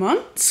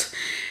basement.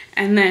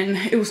 And then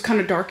it was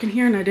kind of dark in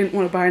here and I didn't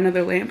want to buy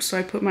another lamp, so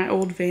I put my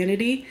old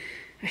vanity.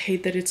 I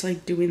hate that it's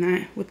like doing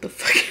that with the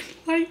fucking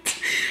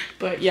light,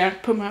 but yeah,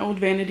 put my old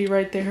vanity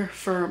right there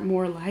for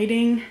more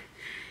lighting.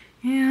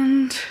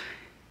 And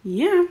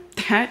yeah,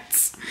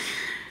 that's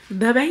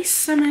the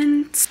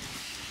basement.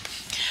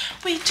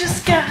 We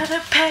just got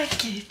a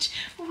package.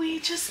 We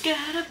just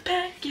got a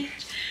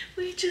package.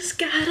 We just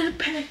got a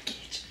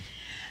package.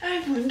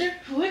 I wonder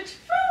who it's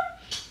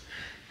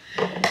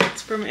from.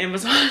 It's from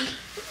Amazon.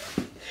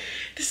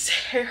 This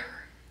hair,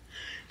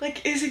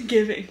 like, isn't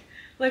giving.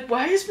 Like,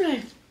 why is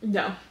my,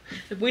 no.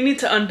 Like, we need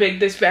to unbig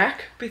this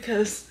back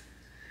because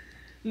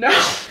no.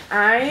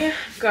 I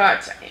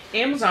got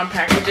Amazon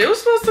package. It was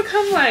supposed to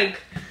come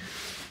like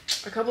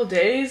a couple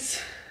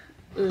days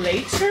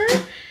later,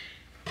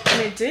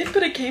 and it did,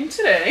 but it came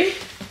today.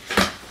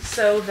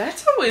 So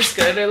that's always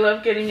good. I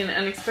love getting an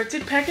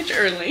unexpected package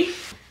early.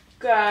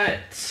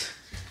 Got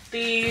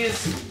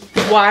these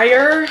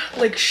wire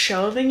like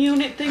shelving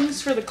unit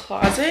things for the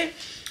closet,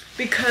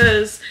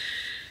 because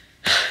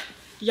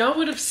y'all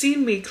would have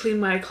seen me clean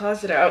my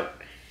closet out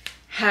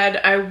had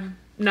I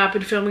not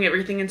been filming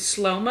everything in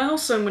slow-mo,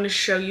 so I'm going to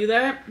show you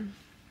that.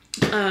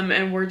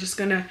 And we're just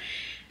gonna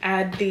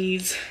add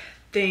these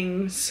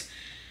things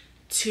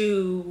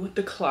to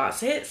the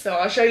closet, so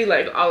I'll show you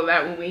like all of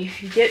that when we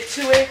get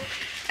to it.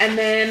 And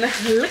then look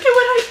at what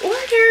I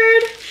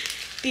ordered.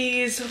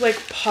 These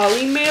like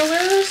poly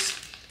mailers.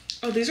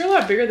 Oh, these are a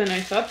lot bigger than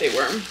I thought they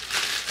were.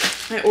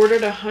 I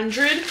ordered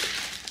 100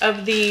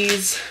 of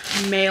these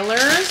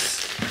mailers.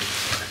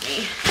 Let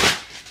me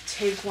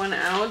take one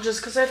out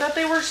just because I thought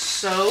they were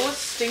so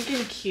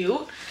stinking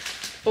cute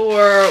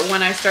for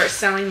when I start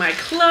selling my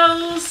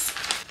clothes.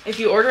 If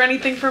you order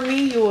anything from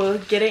me, you will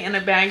get it in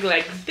a bag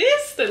like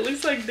this that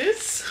looks like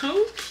this.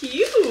 So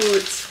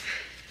cute.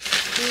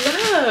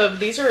 Love.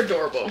 These are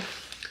adorable.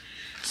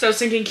 So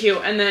stinking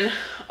cute. And then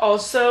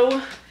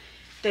also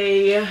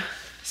they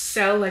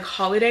sell like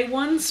holiday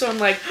ones. So I'm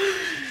like,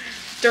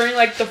 during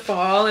like the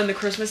fall and the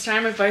Christmas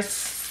time, if I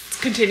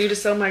continue to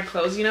sell my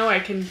clothes, you know, I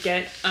can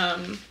get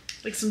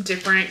like some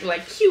different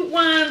like cute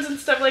ones and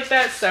stuff like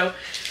that. So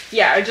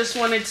yeah, I just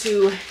wanted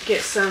to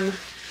get some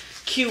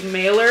cute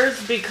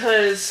mailers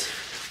because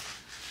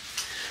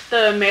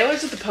the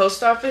mailers at the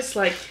post office,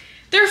 like,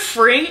 they're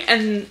free,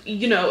 and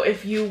you know,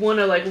 if you want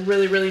to like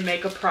really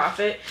make a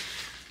profit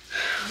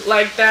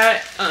like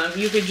that,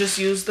 you could just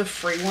use the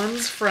free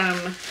ones from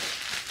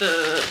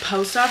the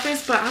post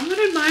office. But I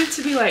wanted mine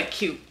to be like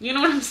cute, you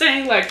know what I'm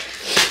saying? Like,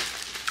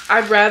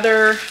 I'd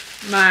rather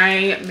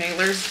my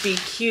mailers be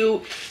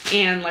cute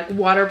and like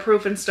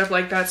waterproof and stuff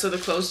like that, so the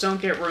clothes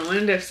don't get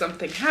ruined if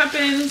something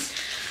happens.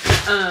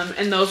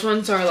 And those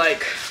ones are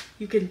like,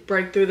 you can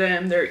break through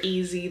them, they're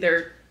easy,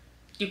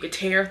 you could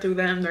tear through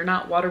them, they're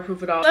not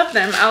waterproof at all. Love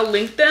them. I'll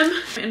link them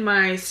in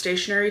my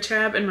stationery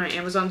tab in my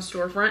Amazon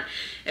storefront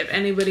if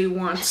anybody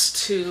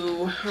wants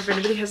to, or if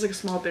anybody has like a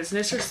small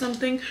business or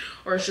something,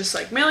 or it's just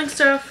like mailing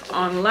stuff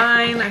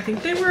online. I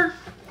think they were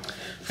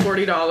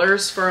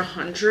 $40 for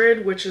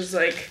 100, which is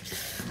like,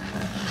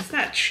 it's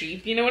not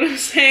cheap, you know what I'm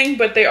saying?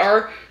 But they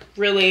are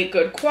really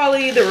good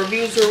quality. The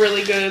reviews were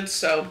really good,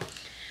 so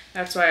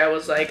that's why I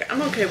was like,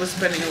 I'm okay with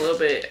spending a little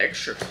bit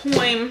extra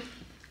coin.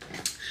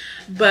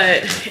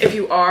 But if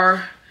you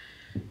are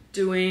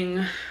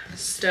doing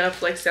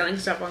stuff like selling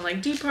stuff on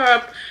like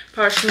Depop,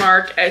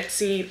 Poshmark,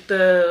 Etsy,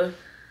 the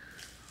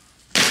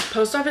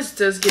post office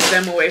does give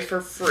them away for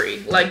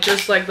free, like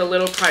just like the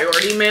little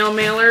priority mail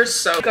mailers.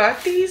 So I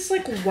got these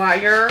like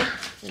wire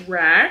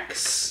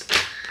racks.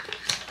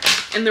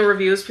 In the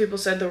reviews, people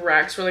said the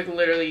racks were like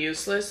literally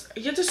useless.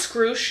 You have to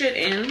screw shit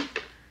in.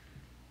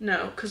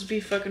 No, cause be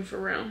fucking for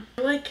real.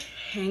 They're like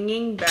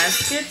hanging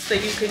baskets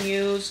that you can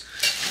use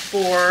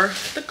for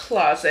the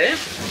closet.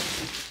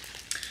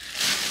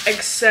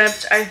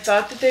 Except I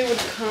thought that they would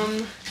come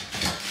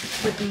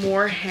with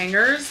more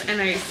hangers,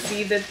 and I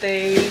see that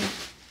they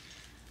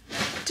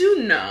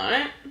do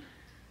not.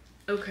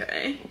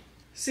 Okay.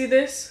 See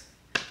this?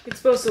 It's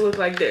supposed to look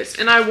like this.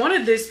 And I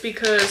wanted this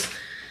because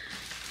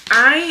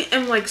I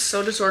am like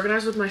so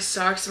disorganized with my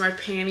socks and my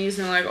panties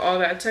and like all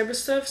that type of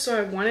stuff. So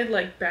I wanted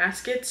like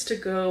baskets to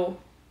go,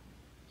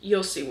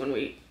 you'll see when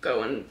we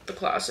go in the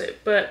closet.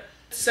 But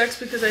it sucks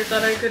because I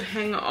thought I could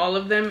hang all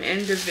of them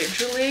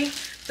individually,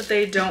 but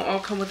they don't all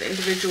come with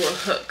individual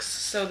hooks.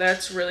 So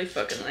that's really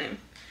fucking lame.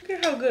 Look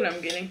at how good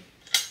I'm getting.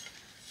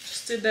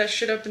 Just did that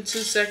shit up in 2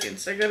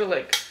 seconds. I gotta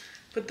like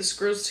put the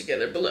screws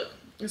together, but look,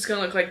 it's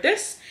gonna look like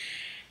this.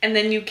 And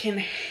then you can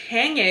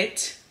hang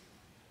it.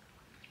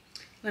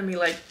 Let me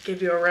like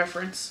give you a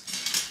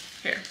reference.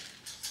 Here.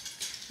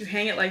 You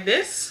hang it like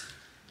this.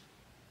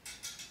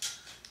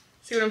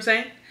 See what I'm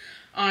saying?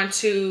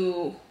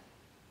 Onto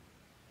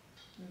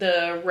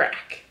the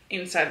rack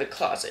inside the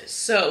closet.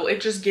 So it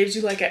just gives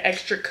you like an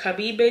extra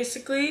cubby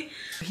basically.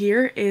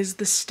 Here is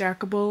the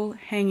stackable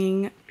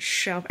hanging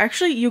shelf.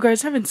 Actually, you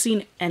guys haven't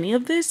seen any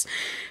of this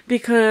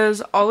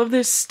because all of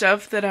this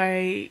stuff that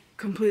I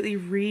completely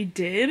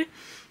redid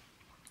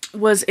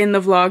was in the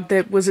vlog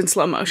that was in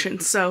slow motion.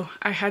 So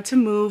I had to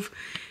move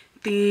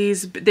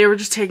these. They were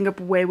just taking up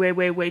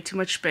way too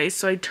much space.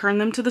 So I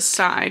turned them to the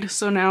side.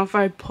 So now if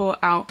I pull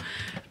out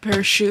a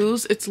pair of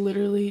shoes, it's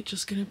literally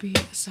just gonna be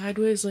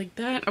sideways like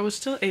that. I was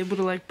still able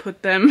to like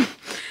put them,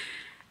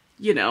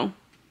 you know,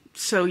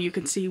 so you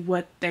can see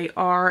what they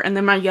are. And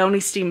then my Yoni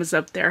steam is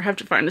up there. I have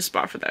to find a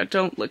spot for that.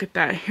 Don't look at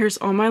that. Here's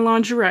all my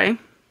lingerie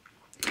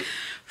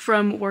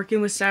from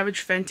working with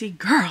Savage Fenty.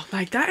 Girl,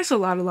 like that is a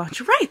lot of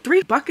lingerie.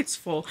 3 buckets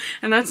full,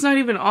 and that's not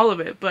even all of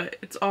it, but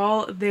it's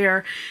all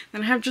there.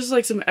 Then I have just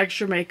like some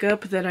extra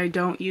makeup that I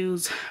don't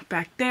use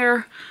back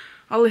there.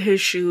 All of his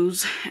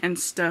shoes and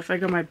stuff. I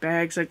got my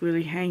bags like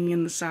really hanging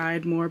in the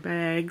side, more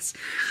bags.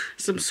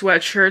 Some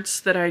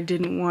sweatshirts that I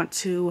didn't want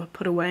to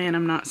put away and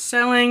I'm not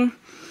selling.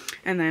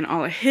 And then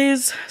all of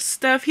his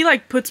stuff, he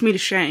like puts me to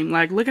shame.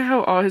 Like, look at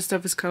how all his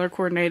stuff is color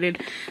coordinated.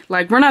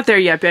 Like, we're not there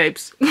yet,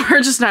 babes.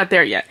 We're just not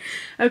there yet.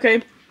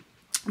 Okay,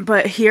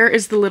 but here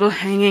is the little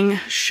hanging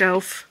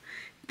shelf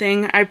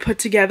thing I put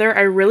together.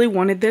 I really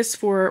wanted this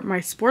for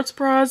my sports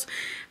bras,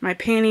 my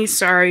panties.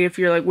 Sorry if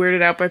you're like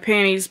weirded out by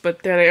panties,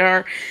 but there they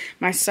are.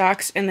 My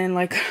socks, and then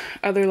like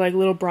other like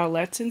little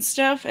bralettes and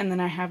stuff. And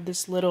then I have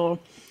this little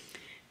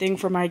thing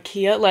from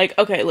IKEA. Like,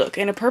 okay, look,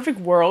 in a perfect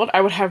world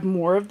I would have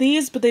more of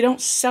these, but they don't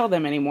sell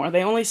them anymore.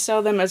 They only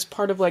sell them as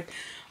part of like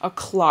a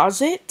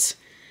closet.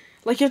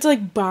 Like, you have to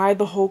like buy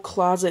the whole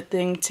closet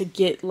thing to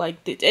get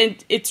like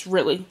and it's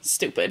really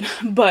stupid.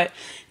 But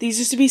these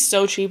used to be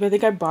so cheap. I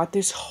think I bought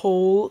this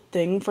whole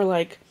thing for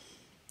like,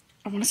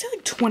 I want to say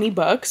like 20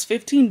 bucks,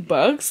 15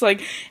 bucks.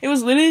 Like, it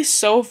was literally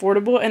so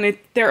affordable, and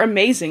they're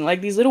amazing.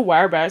 Like, these little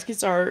wire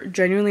baskets are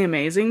genuinely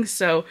amazing.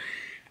 So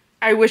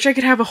I wish I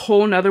could have a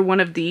whole nother one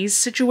of these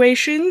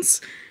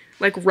situations,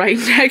 like right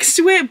next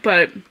to it,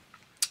 but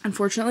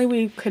unfortunately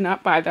we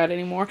cannot buy that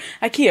anymore.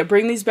 IKEA,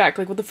 bring these back.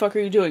 Like, what the fuck are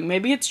you doing?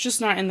 Maybe it's just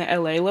not in the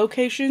LA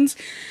locations,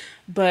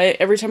 but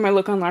every time I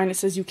look online it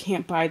says you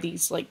can't buy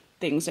these like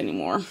things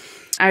anymore.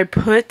 I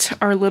put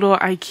our little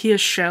IKEA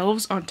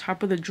shelves on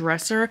top of the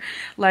dresser.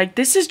 Like,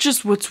 this is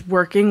just what's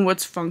working,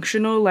 what's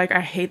functional. Like,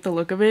 I hate the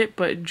look of it,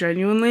 but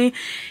genuinely,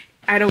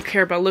 I don't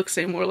care about looks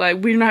anymore. Like,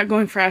 we're not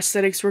going for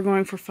aesthetics, we're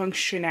going for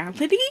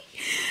functionality.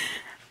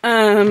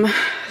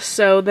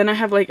 So then I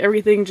have like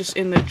everything just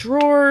in the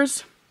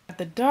drawers.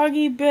 The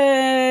doggy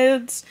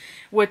beds,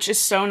 which is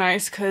so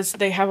nice because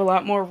they have a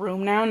lot more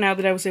room now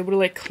that I was able to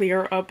like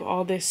clear up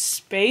all this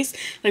space.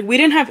 Like, we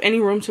didn't have any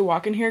room to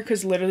walk in here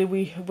because literally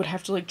we would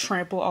have to like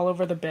trample all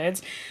over the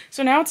beds.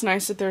 So now it's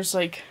nice that there's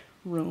like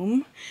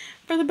room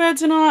for the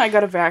beds and all. I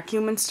got a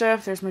vacuum and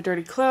stuff. There's my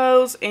dirty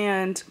clothes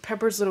and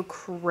Pepper's little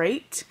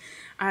crate.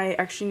 I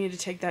actually need to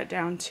take that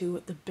down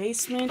to the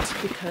basement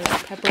because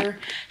Pepper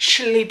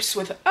sleeps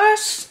with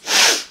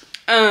us.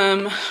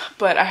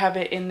 But I have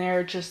it in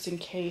there just in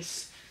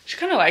case. She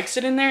kind of likes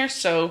it in there,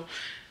 so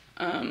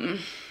I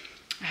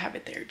have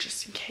it there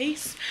just in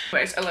case.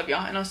 Anyways, I love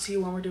y'all, and I'll see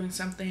you when we're doing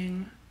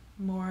something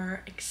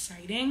more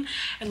exciting.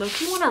 I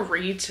low-key want to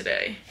read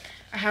today.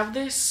 I have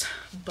this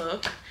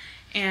book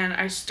and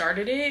I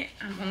started it.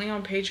 I'm only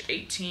on page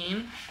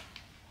 18.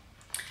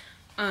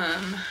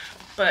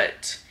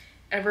 But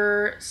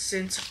ever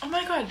since, oh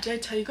my god, did I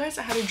tell you guys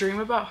I had a dream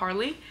about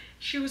Harley?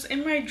 She was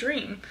in my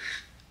dream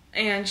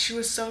and she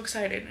was so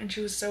excited and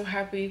she was so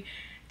happy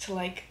to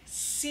like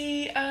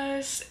see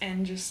us,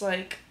 and just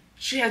like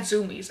she had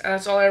zoomies.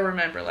 That's all I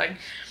remember. Like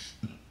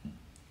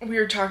we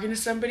were talking to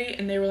somebody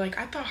and they were like,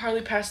 I thought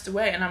Harley passed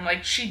away, and I'm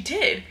like, she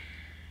did.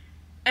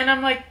 And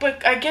I'm like,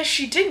 but I guess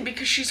she didn't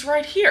because she's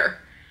right here.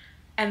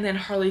 And then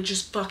Harley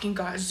just fucking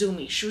got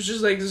zoomy. She was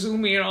just like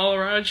zooming all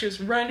around. She was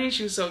running.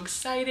 She was so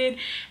excited.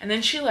 And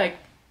then she like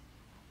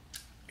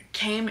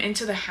came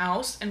into the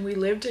house, and we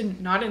lived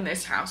in, not in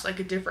this house, like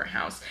a different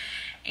house.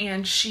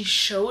 And she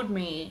showed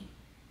me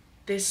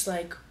this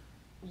like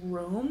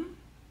room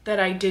that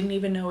I didn't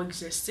even know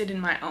existed in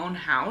my own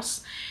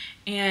house.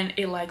 And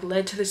it like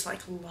led to this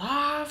like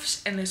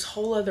loft and this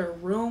whole other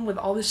room with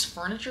all this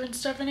furniture and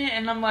stuff in it.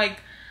 And I'm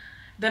like,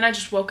 then I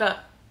just woke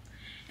up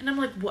and I'm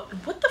like,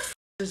 what the f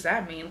does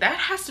that mean? That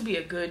has to be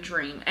a good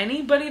dream.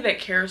 Anybody that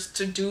cares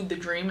to do the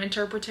dream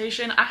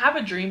interpretation, I have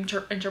a dream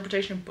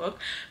interpretation book,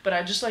 but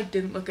I just like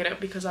didn't look it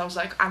up because I was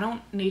like, I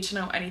don't need to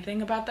know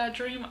anything about that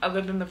dream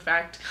other than the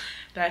fact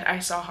that I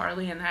saw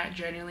Harley, and that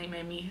genuinely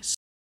made me so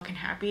fucking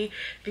happy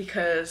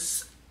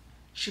because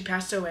she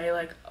passed away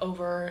like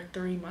over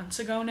 3 months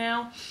ago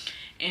now.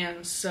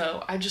 And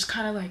so I just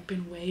kind of like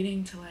been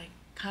waiting to like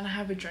kind of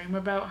have a dream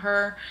about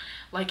her,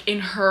 like in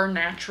her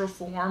natural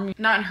form.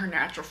 Not in her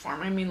natural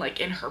form, I mean like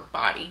in her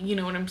body, you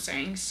know what I'm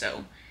saying?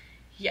 So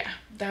yeah,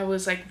 that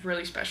was like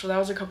really special. That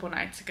was a couple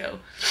nights ago.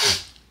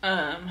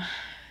 And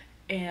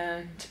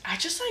I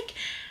just like,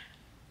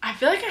 I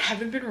feel like I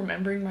haven't been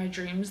remembering my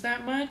dreams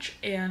that much,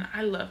 and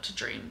I love to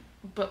dream,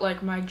 but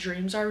like my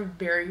dreams are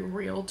very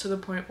real to the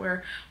point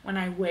where when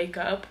I wake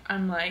up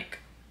I'm like,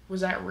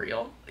 was that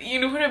real? You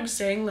know what I'm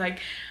saying? Like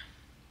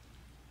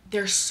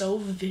they're so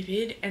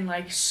vivid and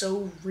like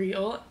so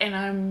real, and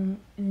I'm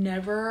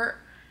never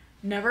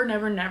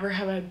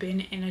have I been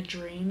in a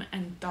dream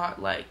and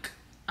thought like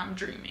I'm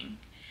dreaming.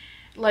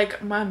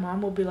 Like my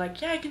mom will be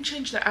like, yeah, I can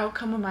change the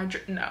outcome of my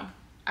dream. No,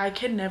 I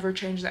can never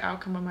change the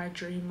outcome of my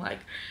dream. Like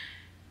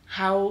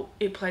how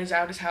it plays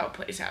out is how it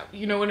plays out.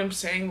 You know what I'm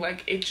saying?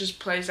 Like it just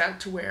plays out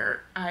to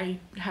where I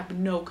have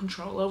no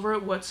control over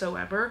it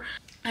whatsoever.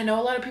 I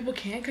know a lot of people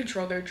can't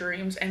control their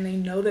dreams, and they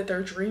know that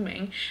they're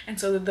dreaming, and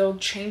so that they'll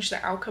change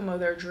the outcome of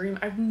their dream.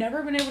 I've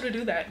never been able to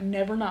do that.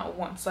 Never, not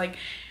once. Like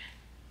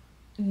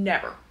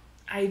never.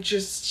 I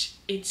just,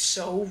 it's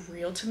so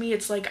real to me.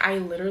 It's like I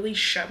literally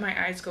shut my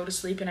eyes, go to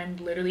sleep, and I'm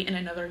literally in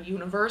another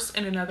universe,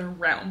 in another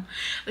realm.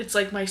 It's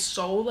like my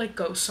soul like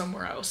goes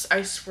somewhere else.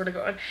 I swear to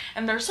God.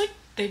 And there's like,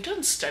 they've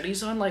done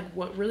studies on like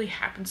what really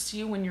happens to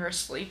you when you're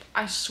asleep.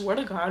 I swear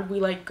to God,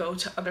 we like go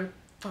to other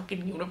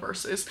fucking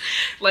universes.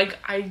 Like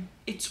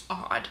it's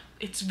odd.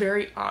 It's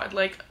very odd.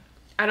 Like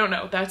I don't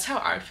know, that's how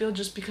I feel,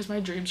 just because my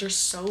dreams are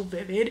so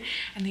vivid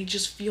and they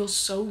just feel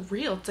so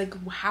real. It's like,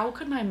 how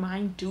could my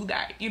mind do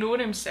that? You know what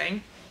I'm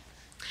saying?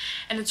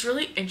 And it's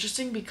really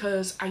interesting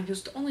because I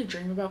used to only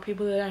dream about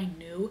people that I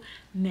knew.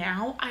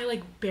 Now I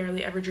like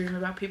barely ever dream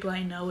about people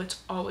I know.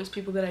 It's always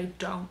people that I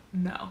don't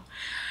know,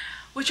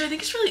 which I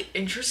think is really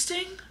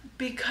interesting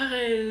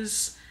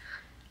because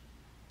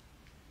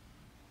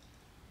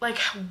like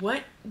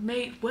what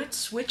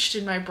switched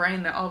in my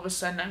brain that all of a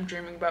sudden I'm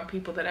dreaming about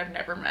people that I've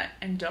never met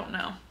and don't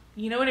know?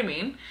 You know what I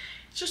mean?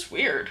 It's just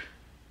weird.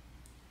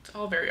 It's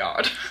all very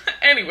odd.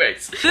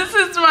 Anyways, this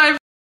is my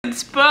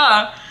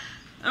spa.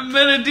 I'm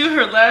gonna do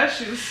her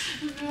lashes.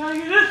 Scalp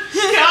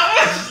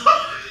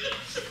massage.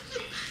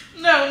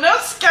 No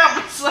scalp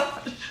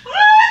massage.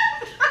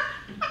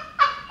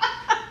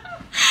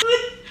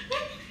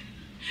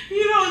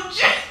 You don't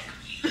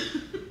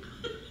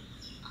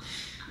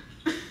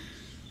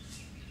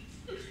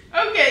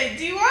okay,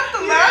 do you want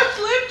the lash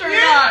lift or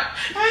not?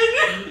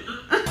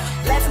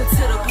 Lesson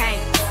to the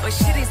pain, but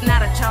shit is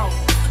not a joke.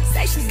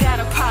 Say she got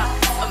a pop,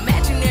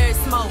 imaginary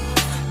smoke.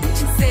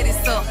 Bitch, you set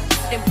it up,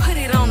 then put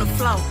it on the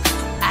floor.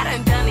 I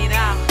done it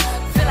all,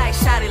 feel like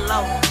shot it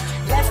low.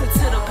 Lesson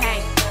to the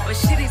pain, but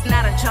shit is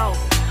not a joke.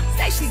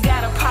 Say she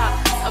got a pop,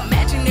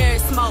 imaginary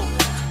smoke.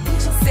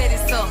 Bitch, you set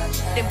it up,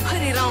 then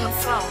put it on the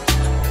floor.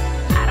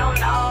 I don't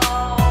know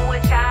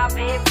what y'all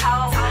been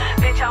told.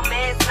 Bitch, your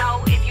mans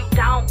know if you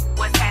don't,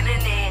 what's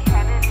happening?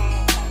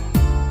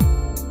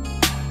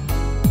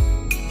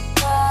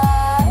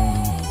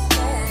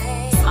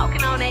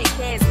 Smoking on that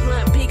gas,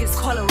 blunt, biggest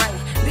color rate.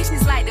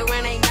 Bitches like to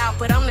run ain't out,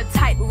 but I'm the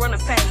type to run a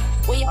fade.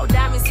 When your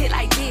diamonds hit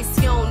like this,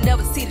 you don't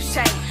never see the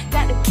shade.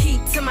 Got the key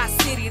to my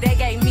city, they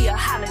gave me a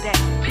holiday,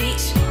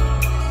 bitch.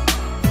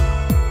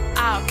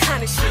 All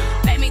kind of shit.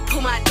 Let me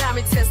pull my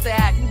diamond tester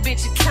out, you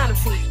bitch, you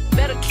counterfeit.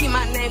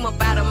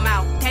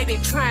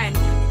 trying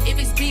it. If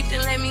it's deep,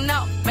 then let me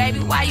know. Baby,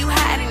 why you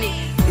hiding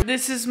it?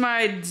 This is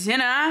my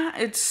dinner.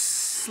 It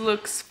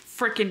looks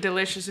freaking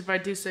delicious if I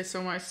do say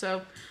so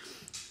myself.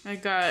 I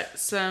got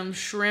some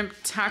shrimp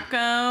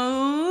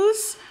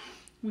tacos.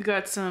 We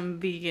got some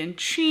vegan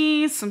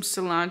cheese, some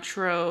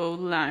cilantro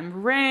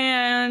lime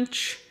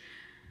ranch,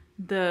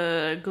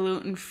 the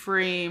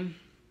gluten-free,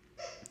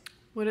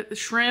 the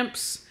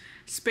shrimps,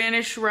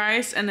 Spanish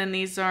rice, and then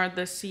these are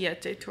the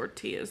siete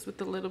tortillas with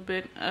a little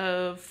bit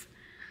of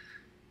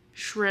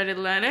shredded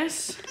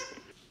lettuce.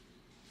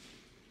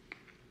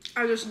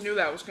 I just knew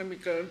that was gonna be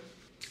good.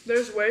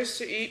 There's ways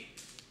to eat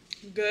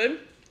good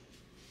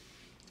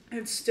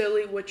and still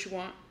eat what you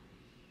want.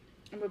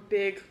 I'm a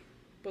big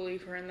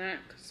believer in that,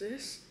 because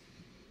this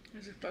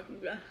is a fucking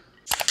good.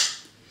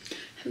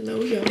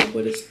 Hello y'all,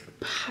 what is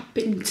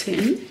poppin'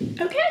 tin?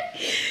 Okay,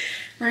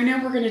 right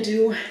now we're gonna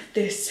do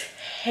this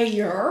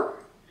hair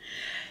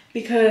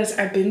because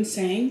I've been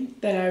saying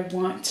that I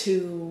want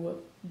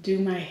to do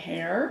my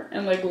hair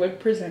and like look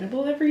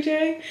presentable every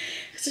day,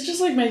 because it just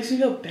like makes me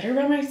feel better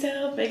about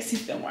myself, makes me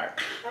feel more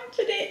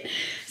confident.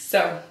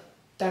 So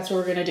that's what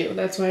we're gonna do.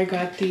 That's why I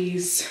got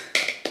these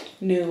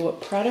new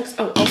products.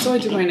 Oh, also I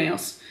do my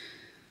nails.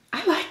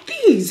 I like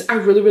these. I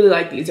really, really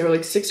like these. They were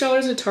like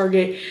 $6 at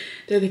Target.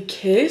 They're the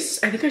Kiss.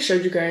 I think I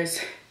showed you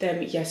guys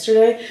them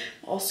yesterday.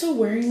 I'm also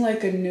wearing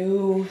like a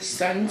new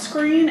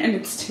sunscreen and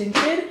it's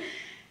tinted.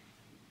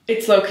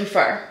 It's low-key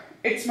fire.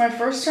 It's my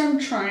first time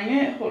trying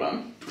it. Hold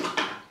on.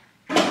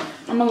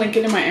 I'm gonna link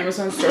it in my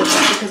Amazon store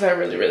because I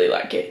really, really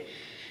like it.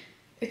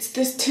 It's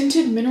this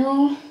tinted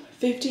mineral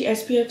 50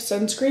 SPF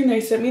sunscreen.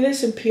 They sent me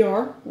this in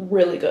PR.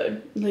 Really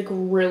good. Like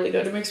really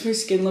good. It makes my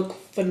skin look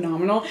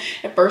phenomenal.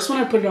 At first when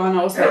I put it on,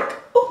 I was like,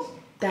 oh,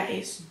 that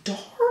is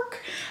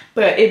dark.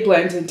 But it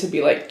blends into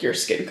be like your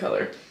skin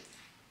color.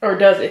 Or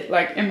does it?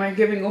 Like, am I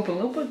giving Opa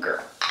Lopa?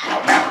 Girl, I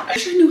don't know. I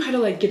wish I knew how to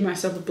like give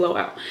myself a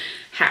blowout.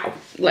 How?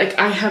 Like,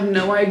 I have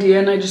no idea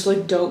and I just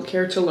like don't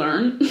care to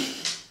learn.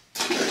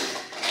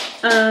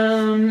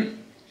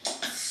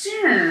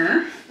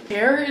 Sure.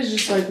 Hair is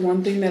just like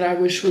one thing that I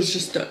wish was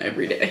just done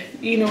every day.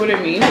 You know what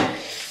I mean?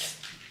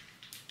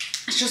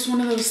 It's just one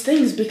of those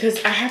things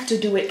because I have to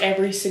do it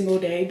every single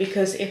day,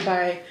 because if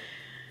I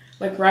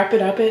like wrap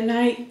it up at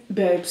night,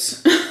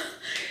 babes,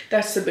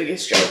 that's the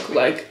biggest joke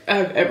like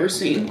I've ever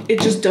seen. It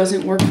just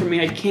doesn't work for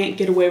me. I can't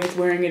get away with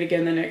wearing it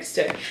again the next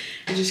day.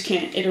 I just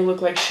can't. It'll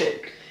look like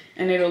shit.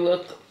 And it'll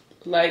look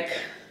like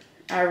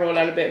I rolled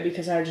out of bed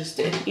because I just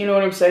did. You know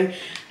what I'm saying?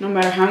 No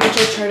matter how much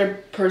I try to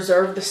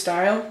preserve the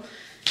style,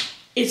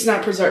 it's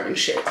not preserving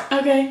shit,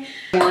 okay?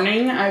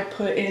 Morning, I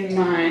put in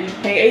my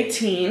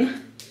K18,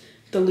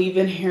 the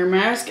leave-in hair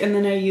mask, and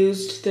then I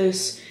used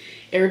this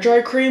air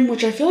dry cream,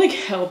 which I feel like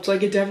helped.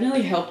 Like, it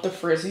definitely helped the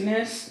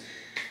frizziness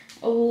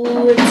a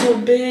little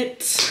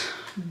bit,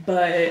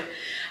 but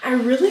I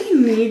really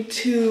need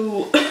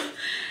to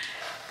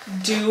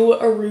do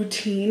a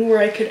routine where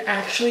I could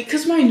actually,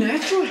 because my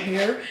natural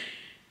hair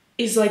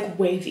is like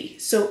wavy.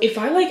 So if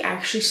I like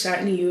actually sat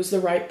and used the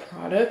right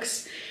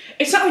products,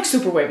 it's not like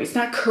super wavy, it's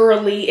not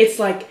curly, it's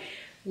like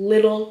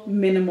little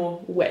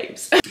minimal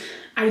waves.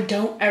 I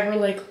don't ever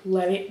like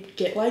let it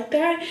get like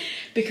that,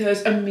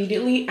 because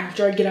immediately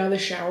after I get out of the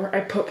shower,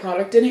 I put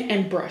product in it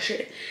and brush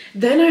it.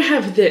 Then I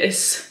have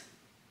this,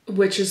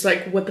 which is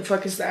like, what the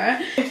fuck is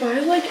that? If I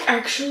like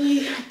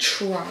actually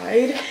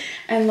tried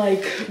and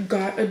like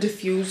got a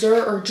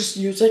diffuser or just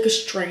used like a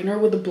strainer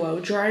with a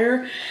blow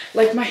dryer,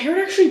 like my hair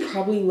would actually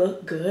probably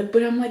look good,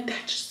 but I'm like,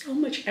 that's just so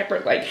much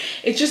effort. Like,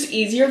 it's just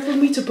easier for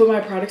me to put my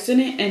products in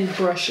it and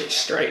brush it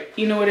straight.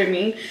 You know what I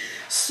mean?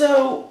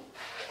 So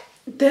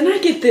then I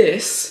get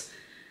this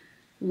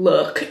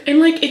look and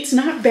like, it's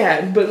not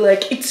bad, but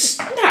like, it's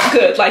not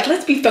good. Like,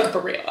 let's be fucking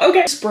for real,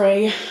 okay?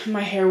 Spray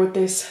my hair with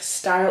this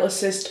Style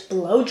Assist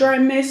blow dry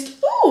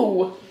mist.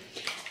 Ooh,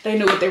 they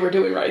knew what they were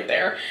doing right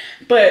there.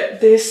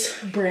 But this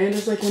brand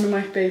is like one of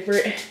my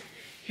favorite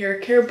hair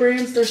care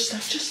brands. Their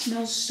stuff just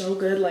smells so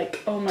good.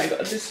 Like, oh my god,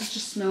 this is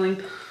just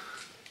smelling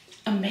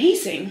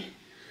amazing.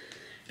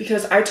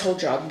 Because I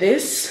told y'all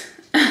this,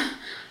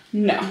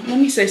 no, let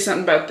me say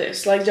something about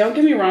this. Like, don't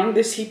get me wrong,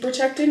 this heat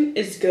protectant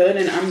is good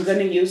and I'm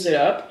gonna use it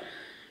up.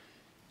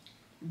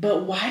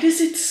 But why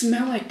does it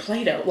smell like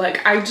Play-Doh?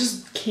 Like, I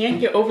just can't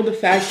get over the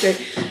fact that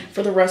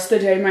for the rest of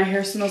the day, my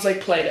hair smells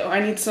like Play-Doh. I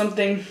need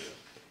something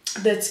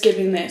that's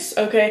giving this,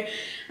 okay?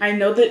 I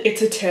know that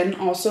It's a 10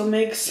 also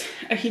makes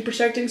a heat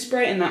protecting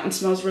spray, and that one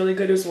smells really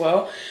good as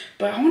well.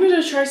 But I wanted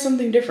to try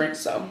something different,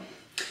 so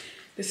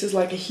this is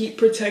like a heat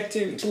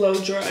protecting blow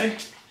dry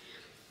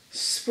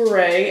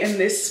spray, and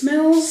this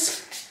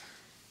smells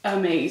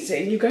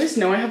amazing. You guys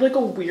know I have like a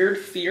weird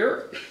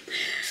fear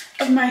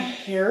of my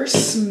hair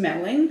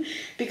smelling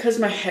because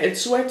my head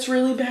sweats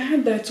really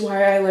bad. That's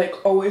why I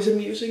like always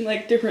am using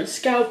like different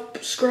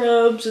scalp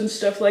scrubs and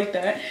stuff like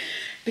that,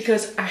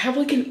 because I have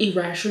like an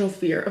irrational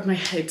fear of my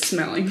head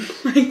smelling.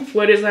 Like,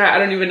 what is that? I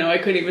don't even know. I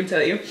couldn't even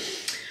tell you.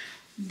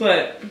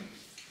 But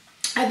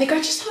I think I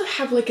just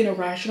have like an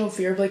irrational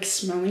fear of like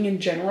smelling in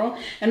general,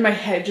 and my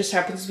head just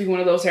happens to be one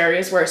of those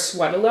areas where I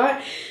sweat a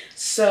lot.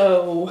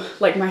 So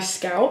like my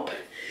scalp.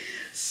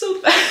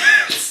 So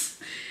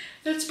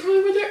that's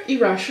probably where their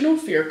irrational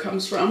fear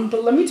comes from.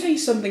 But let me tell you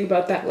something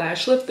about that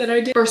lash lift that I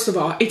did. First of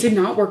all, it did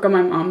not work on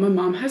my mom. My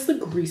mom has the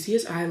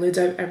greasiest eyelids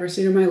I've ever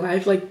seen in my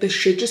life. Like the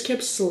shit just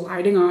kept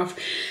sliding off.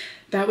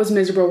 That was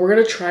miserable. We're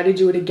gonna try to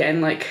do it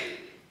again, like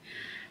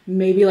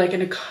maybe like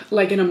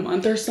in a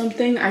month or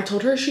something. I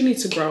told her she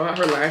needs to grow out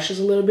her lashes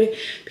a little bit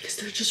because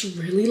they're just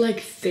really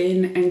like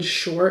thin and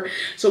short.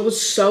 So it was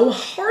so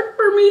hard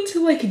for me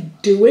to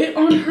like do it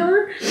on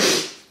her.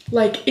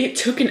 Like it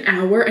took an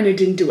hour and it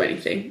didn't do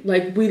anything.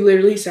 Like we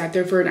literally sat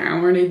there for an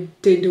hour and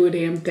it didn't do a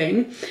damn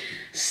thing.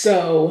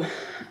 So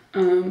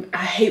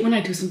I hate when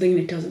I do something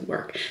and it doesn't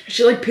work. It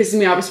should like pisses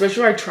me off,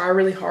 especially when I try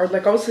really hard.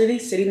 Like I was literally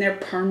sitting there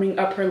perming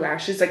up her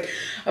lashes like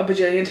a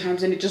bajillion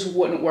times and it just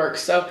wouldn't work.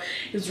 So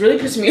it was really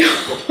pissing me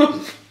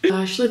off.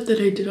 Lash lift that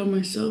I did on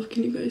myself,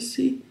 can you guys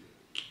see?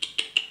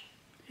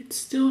 It's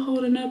still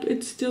holding up.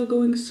 It's still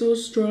going so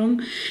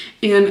strong.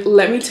 And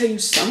let me tell you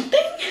something.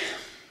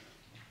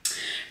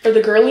 For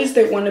the girlies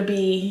that want to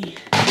be,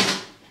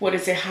 what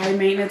is it, high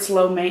maintenance,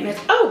 low maintenance?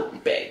 Oh,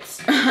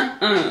 babes.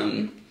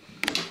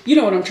 You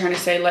know what I'm trying to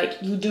say. Like,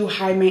 you do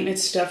high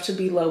maintenance stuff to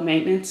be low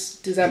maintenance.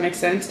 Does that make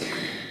sense?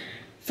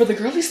 For the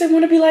girlies that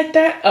want to be like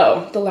that,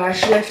 oh, the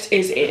lash lift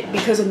is it.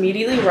 Because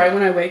immediately, right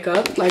when I wake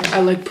up, like, I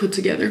like put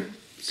together.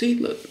 See,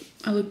 look.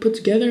 I look put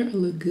together. I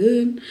look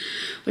good.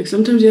 Like,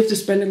 sometimes you have to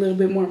spend a little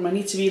bit more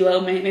money to be low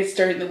maintenance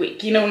during the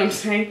week. You know what I'm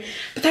saying?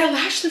 But that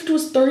lash lift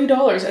was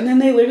 $30. And then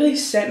they literally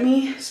sent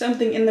me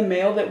something in the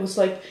mail that was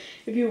like,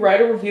 if you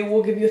write a review,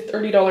 we'll give you a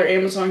 $30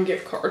 Amazon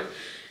gift card.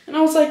 And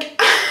I was like,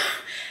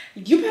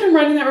 you bet I'm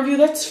writing that review.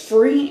 That's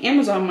free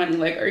Amazon money.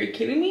 Like, are you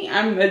kidding me?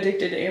 I'm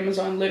addicted to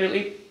Amazon,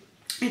 literally.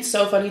 It's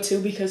so funny, too,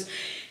 because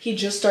he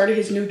just started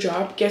his new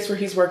job. Guess where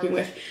he's working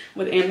with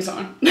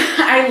Amazon.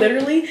 I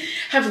literally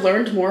have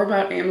learned more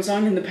about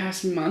Amazon in the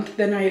past month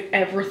than I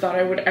ever thought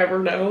I would ever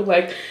know.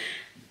 Like,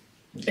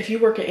 if you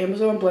work at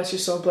Amazon, bless your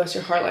soul, bless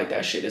your heart, like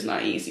that shit is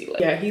not easy. Like,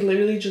 yeah, he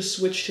literally just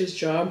switched his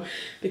job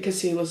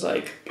because he was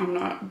like, I don't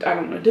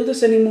want to do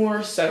this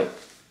anymore. So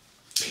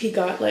he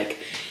got like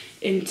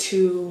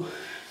into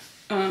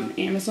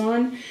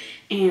Amazon,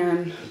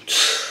 and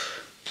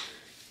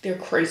they're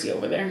crazy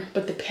over there,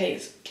 but the pay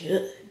is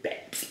good,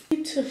 babes. I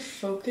need to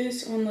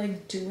focus on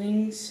like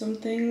doing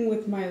something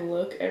with my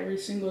look every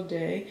single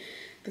day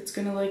that's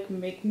gonna like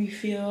make me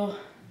feel,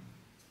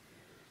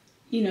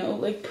 you know,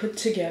 like put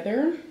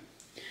together.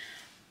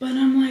 But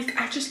I'm like,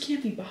 I just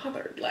can't be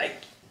bothered.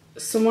 Like,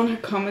 someone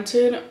had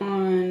commented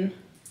on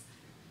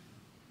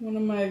one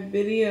of my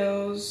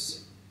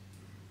videos,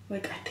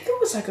 like I think it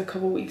was like a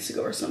couple weeks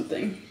ago or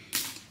something.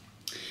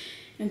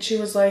 And she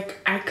was like,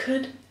 I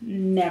could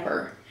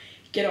never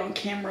get on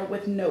camera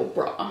with no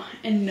bra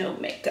and no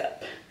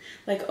makeup.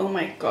 Like, oh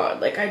my God,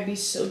 like I'd be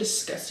so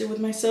disgusted with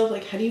myself.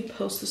 Like, how do you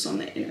post this on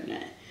the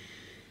internet?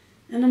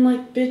 And I'm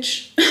like,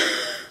 bitch,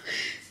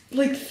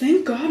 like,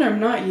 thank God I'm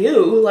not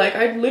you. Like,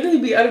 I'd literally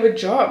be out of a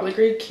job. Like,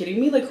 are you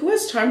kidding me? Like, who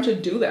has time to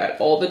do that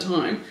all the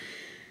time?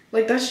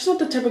 Like, that's just not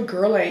the type of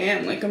girl I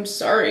am. Like, I'm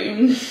sorry.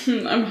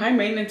 I'm high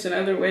maintenance in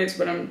other ways,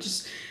 but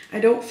I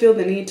don't feel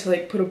the need to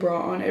like put a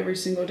bra on every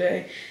single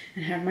day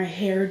and have my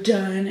hair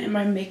done and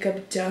my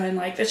makeup done.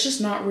 Like, that's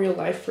just not real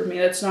life for me.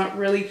 That's not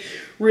really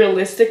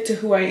realistic to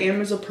who I am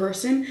as a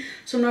person.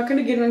 So I'm not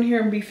gonna get on here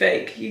and be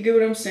fake. You get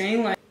what I'm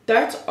saying? Like,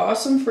 that's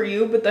awesome for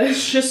you, but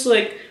that's just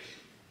like,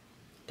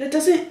 that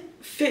doesn't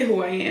fit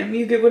who I am.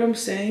 You get what I'm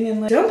saying?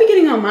 And like, don't be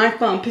getting on my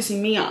phone pissing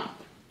me off.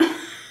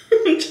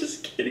 I'm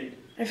just kidding.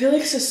 I feel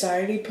like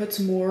society puts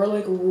more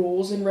like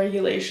rules and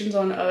regulations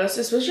on us,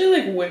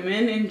 especially like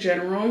women in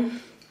general,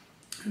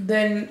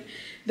 than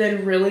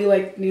really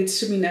like needs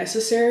to be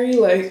necessary.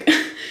 Like,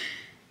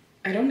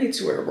 I don't need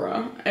to wear a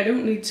bra. I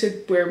don't need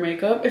to wear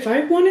makeup. If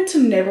I wanted to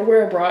never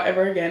wear a bra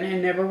ever again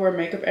and never wear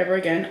makeup ever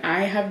again,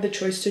 I have the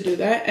choice to do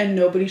that, and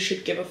nobody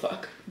should give a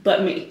fuck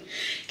but me.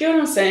 Get what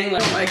I'm saying?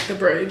 Like, I like the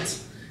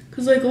braids,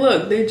 cause like,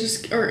 look, they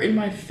just are in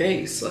my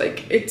face.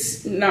 Like,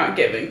 it's not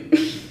giving.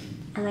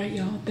 All right,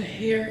 y'all, the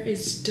hair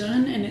is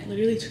done, and it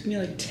literally took me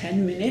like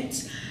 10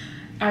 minutes.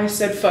 I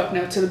said fuck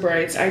no to the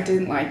braids. I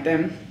didn't like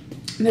them.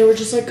 They were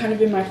just like kind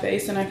of in my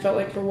face, and I felt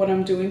like for what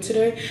I'm doing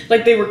today,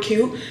 like they were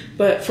cute,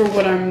 but for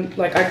what I'm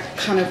like, I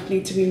kind of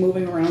need to be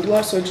moving around a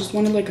lot, so I just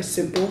wanted like a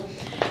simple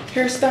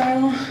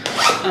hairstyle.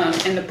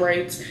 And the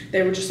braids,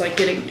 they were just like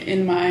getting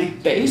in my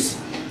face,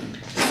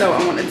 so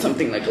I wanted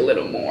something like a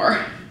little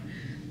more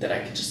that I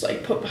could just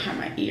like put behind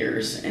my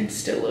ears and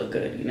still look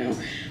good, you know.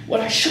 What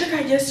I should have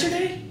got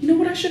yesterday, you know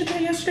what I should have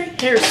got yesterday?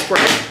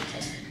 Hairspray.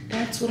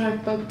 That's what I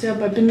fucked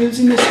up. I've been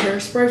using this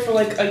hairspray for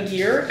like a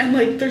year, and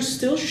like there's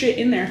still shit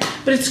in there,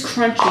 but it's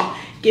crunchy.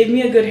 Give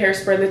me a good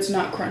hairspray that's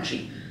not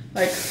crunchy.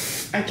 Like,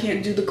 I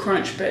can't do the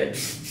crunch, babe.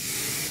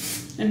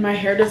 And my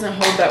hair doesn't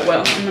hold that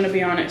well, I'm gonna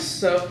be honest.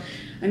 So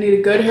I need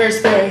a good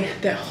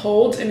hairspray that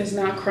holds and is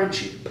not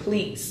crunchy,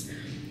 please.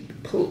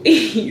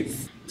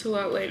 Please. It's a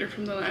lot later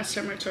from the last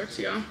time I talked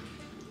to y'all.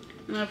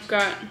 And I've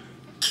got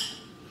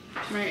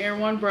my Air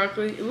One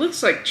broccoli. It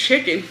looks like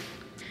chicken.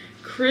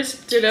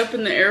 Crisped it up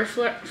in the air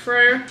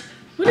fryer.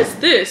 What is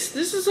this?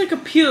 This is like a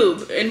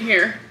pube in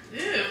here.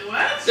 Ew,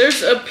 what?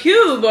 There's a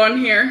pube on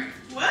here.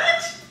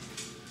 What?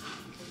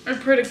 I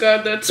pray to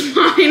God that's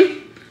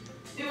mine.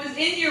 It was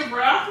in your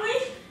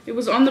broccoli? It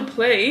was on the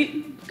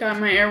plate. Got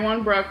my Air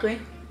One broccoli.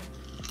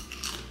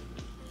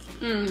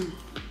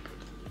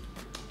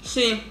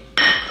 See,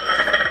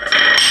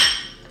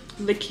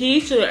 the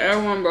key to the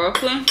Air One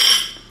broccoli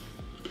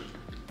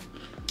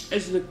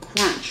is the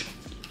crunch.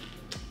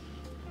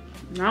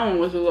 That one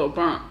was a little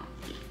burnt.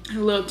 A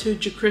little too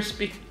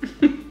crispy.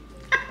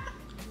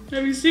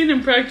 Have you seen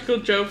Impractical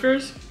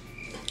Jokers?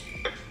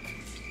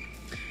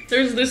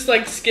 There's this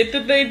like skit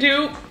that they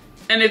do,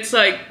 and it's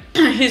like,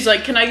 he's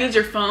like, can I use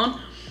your phone?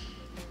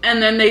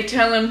 And then they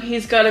tell him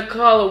he's gotta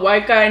call a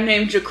white guy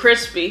named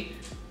Crispy.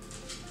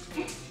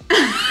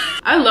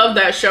 I love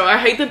that show. I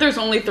hate that there's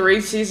only 3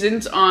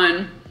 seasons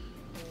on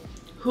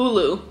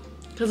Hulu,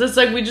 because it's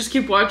like we just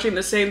keep watching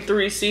the same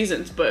 3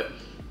 seasons, but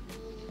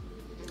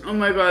oh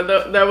my God,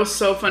 that was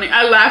so funny.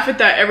 I laugh at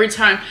that every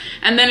time.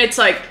 And then it's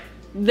like,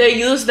 they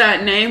use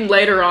that name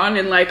later on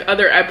in like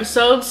other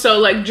episodes. So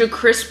like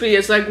Crispy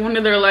is like one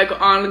of their like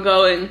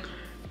ongoing,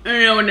 you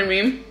know what I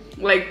mean?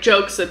 Like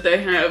jokes that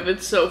they have.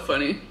 It's so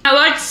funny. I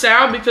like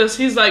Sal because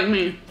he's like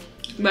me.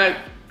 Like,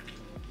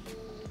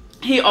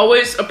 he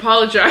always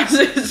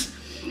apologizes.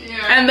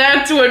 Yeah. And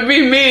that's would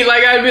be me.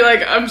 Like, I'd be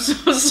like, I'm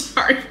so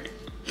sorry.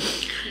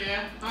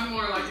 Yeah, I'm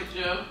more like a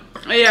Joe.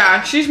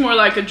 Yeah, she's more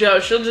like a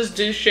Joe. She'll just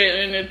do shit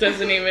and it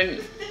doesn't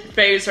even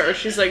faze her.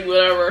 She's like,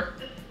 whatever.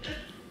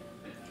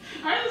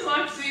 I just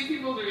like seeing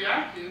people's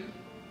reaction.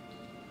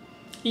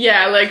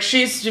 Yeah, like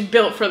she's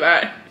built for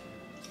that.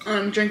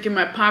 I'm drinking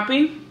my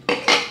Poppy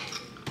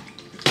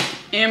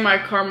and my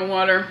caramel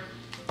water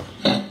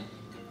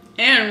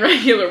and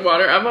regular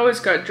water. I've always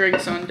got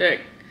drinks on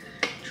deck.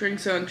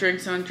 Drinks on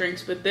drinks on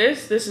drinks. But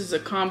this is a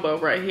combo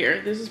right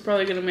here. This is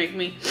probably gonna make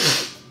me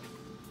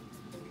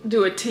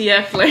do a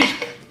TF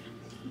later.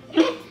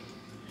 Do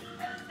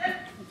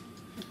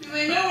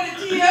they know what a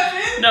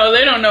TF is? No,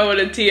 they don't know what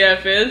a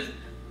TF is.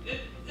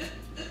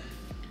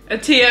 A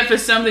TF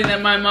is something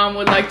that my mom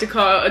would like to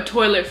call a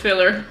toilet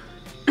filler.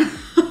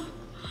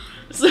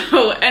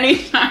 So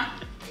anytime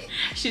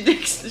she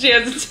has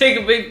to take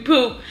a big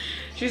poop,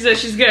 she says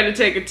she's got to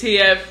take a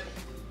TF.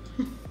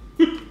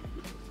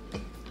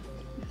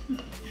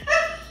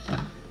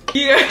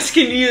 You guys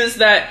can use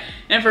that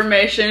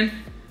information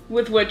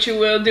with what you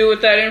will do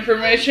with that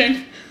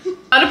information.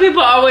 A lot of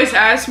people always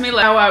ask me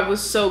like how I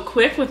was so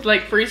quick with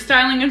like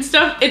freestyling and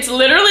stuff. It's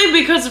literally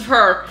because of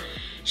her.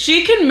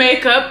 She can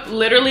make up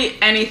literally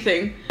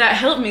anything. That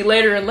helped me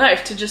later in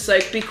life to just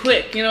like be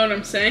quick, you know what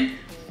I'm saying?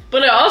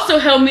 But it also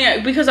helped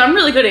me because I'm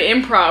really good at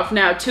improv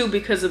now too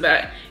because of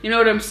that. You know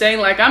what I'm saying?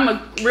 Like, I'm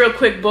a real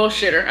quick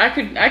bullshitter.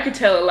 I could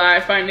tell a lie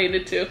if I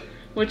needed to,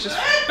 which is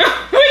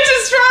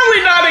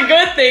probably not a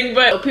good thing,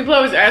 but people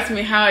always ask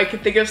me how I can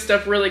think of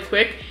stuff really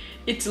quick.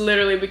 It's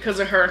literally because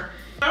of her.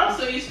 I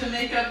also used to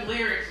make up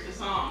lyrics to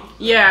songs.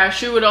 Yeah,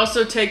 she would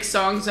also take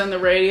songs on the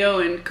radio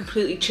and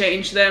completely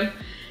change them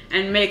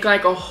and make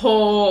like a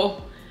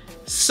whole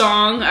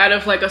song out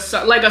of like a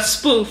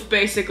spoof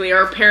basically,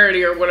 or a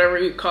parody or whatever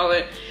you call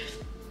it.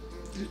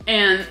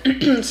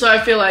 And so I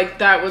feel like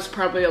that was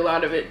probably a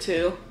lot of it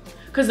too,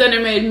 because then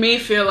it made me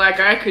feel like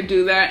I could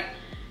do that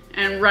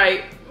and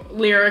write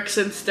lyrics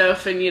and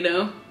stuff, and you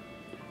know,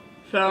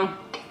 so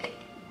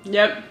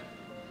yep,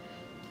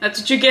 that's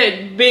what you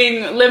get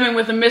living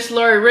with a Miss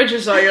Lori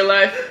Ridges all your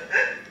life.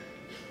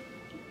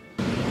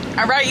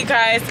 All right, you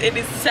guys, it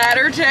is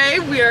Saturday.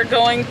 We are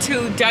going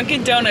to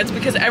Dunkin' Donuts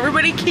because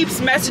everybody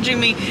keeps messaging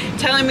me,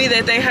 telling me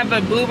that they have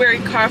a blueberry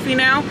coffee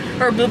now,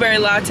 or a blueberry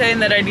latte,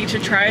 and that I need to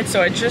try it. So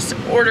I just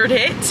ordered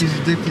it. She's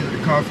addicted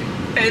to coffee.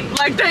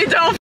 Like they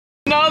don't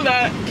know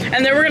that.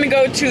 And then we're gonna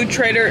go to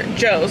Trader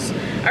Joe's.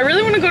 I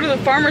really want to go to the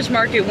farmer's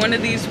market one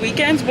of these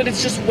weekends, but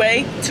it's just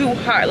way too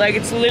hot. Like,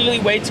 it's literally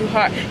way too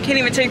hot. Can't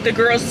even take the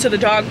girls to the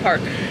dog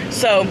park.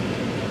 So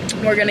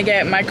we're gonna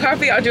get my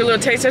coffee. I'll do a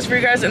little taste test for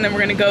you guys, and then we're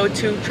gonna go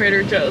to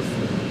Trader Joe's.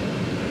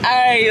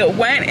 I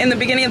went in the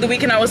beginning of the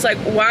week and I was like,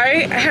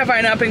 why have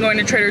I not been going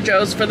to Trader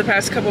Joe's for the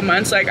past couple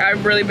months? Like,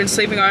 I've really been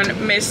sleeping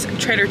on Miss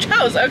Trader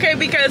Joe's, okay?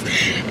 Because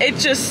it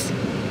just,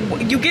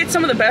 you get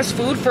some of the best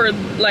food for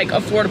like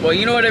affordable,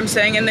 you know what I'm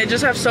saying? And they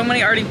just have so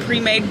many already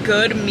pre-made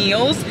good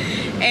meals.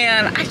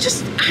 And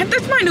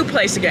that's my new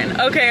place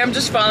again. Okay, I'm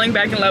just falling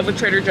back in love with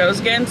Trader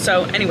Joe's again.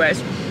 So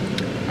anyways,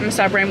 I'm gonna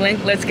stop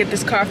rambling. Let's get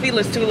this coffee.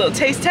 Let's do a little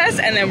taste test,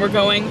 and then we're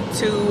going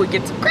to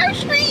get some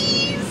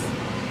groceries.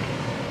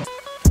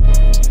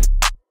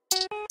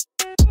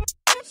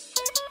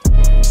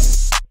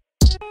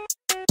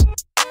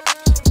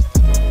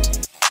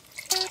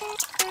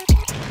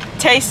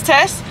 Taste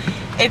test.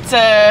 It's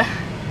a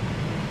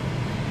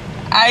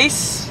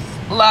ice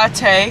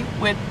latte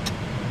with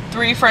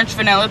 3 French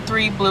vanilla,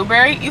 3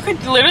 blueberry. You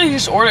could literally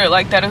just order it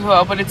like that as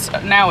well, but it's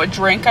now a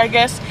drink, I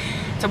guess.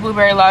 It's a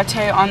blueberry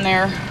latte on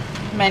their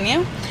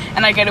menu,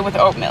 and I get it with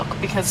oat milk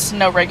because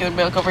no regular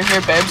milk over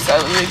here, babe, so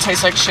it really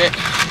tastes like shit.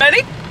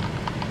 Ready?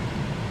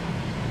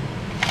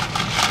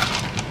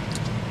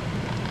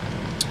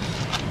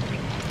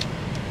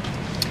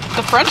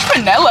 French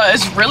vanilla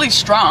is really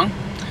strong,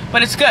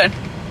 but it's good.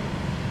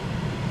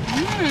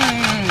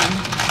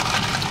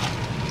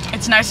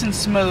 It's nice and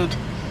smooth.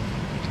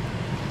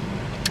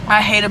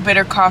 I hate a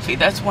bitter coffee.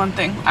 That's one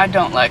thing I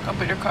don't like, a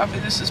bitter coffee.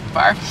 This is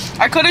fire.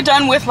 I could have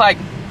done with like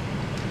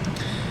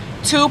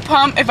 2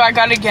 pump. If I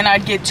got it again,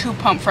 I'd get 2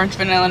 pump French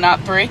vanilla,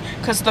 not 3,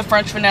 because the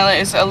French vanilla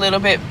is a little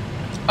bit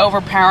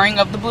overpowering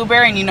of the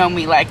blueberry, and you know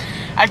me, like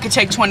I could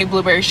take 20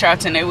 blueberry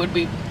shots and it would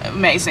be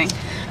amazing.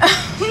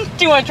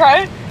 Do you want to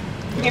try it?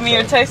 Give me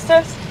your taste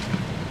test.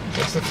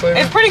 What's the flavor?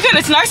 It's pretty good.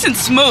 It's nice and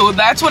smooth.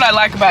 That's what I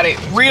like about it.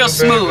 Real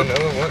smooth.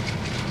 Vanilla,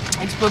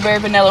 what? It's blueberry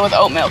vanilla with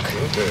oat milk.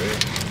 Blueberry.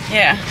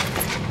 Yeah.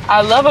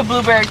 I love a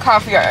blueberry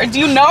coffee. Do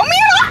you know me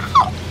at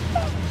all?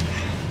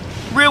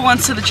 Real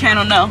ones to the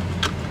channel know.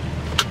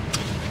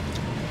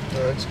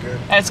 Oh, that's good.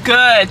 That's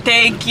good.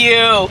 Thank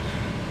you.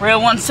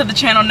 Real ones to the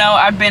channel know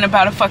I've been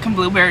about a fucking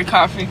blueberry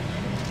coffee.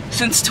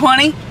 Since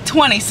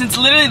 2020, since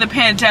literally the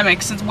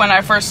pandemic, since when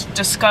I first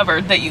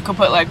discovered that you could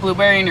put like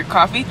blueberry in your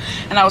coffee.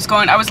 And I was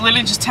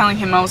literally just telling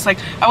him, I was like,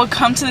 I would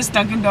come to this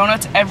Dunkin'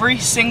 Donuts every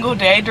single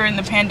day during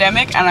the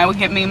pandemic, and I would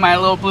get me my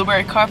little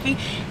blueberry coffee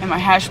and my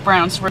hash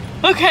browns.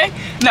 Okay,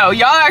 no,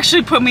 y'all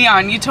actually put me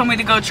on. You told me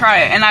to go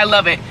try it, and I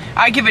love it.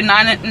 I give it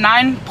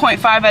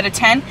 9.5 out of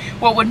 10.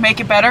 What would make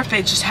it better if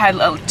it just had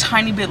a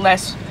tiny bit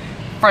less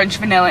French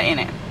vanilla in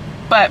it.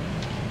 But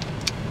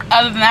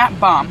other than that,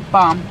 bomb,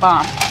 bomb,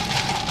 bomb.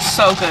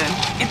 So good.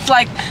 It's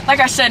like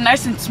I said,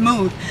 nice and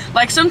smooth.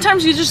 Like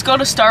sometimes you just go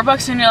to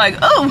Starbucks and you're like,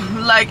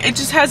 oh, like it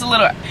just has a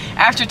little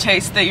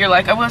aftertaste that you're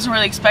like, I wasn't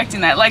really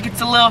expecting that. Like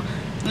it's a little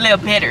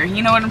bitter,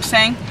 you know what I'm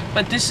saying?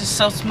 But this is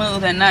so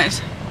smooth and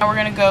nice. Now we're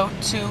gonna go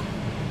to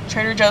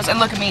Trader Joe's, and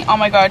look at me. Oh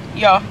my god,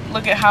 y'all,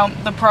 look at how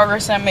the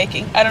progress I'm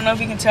making. I don't know if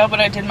you can tell, but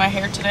I did my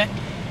hair today.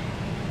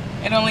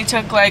 It only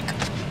took like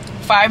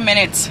 5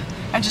 minutes.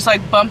 I just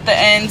like bumped the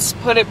ends,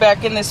 put it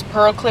back in this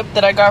pearl clip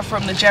that I got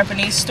from the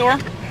Japanese store.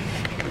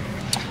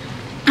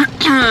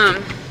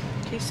 Can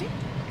you see?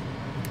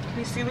 Can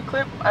you see the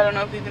clip? I don't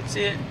know if you can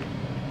see it.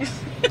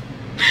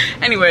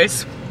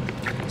 Anyways,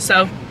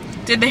 so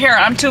did the hair.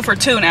 I'm 2 for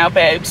 2 now,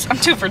 babes. I'm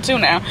 2 for 2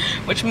 now,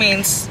 which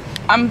means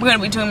I'm gonna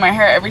be doing my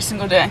hair every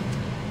single day.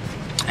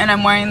 And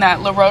I'm wearing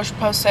that La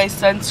Roche-Posay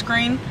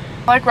sunscreen.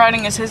 I like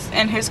riding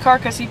in his car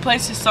because he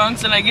plays his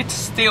songs and I get to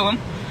steal them.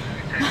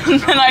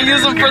 And I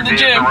use them for the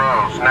gym.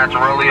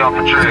 Naturally off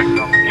the trick.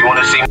 You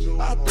wanna see?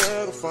 I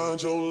better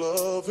find your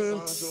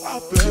loving. I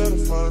better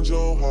find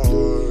your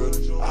heart.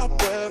 I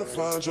better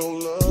find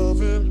your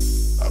loving.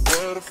 I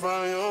better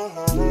find your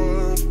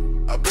heart.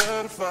 I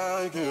better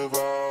find, give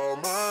all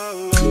my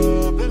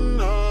love, and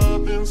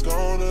nothing's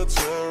gonna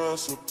tear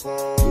us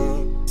apart.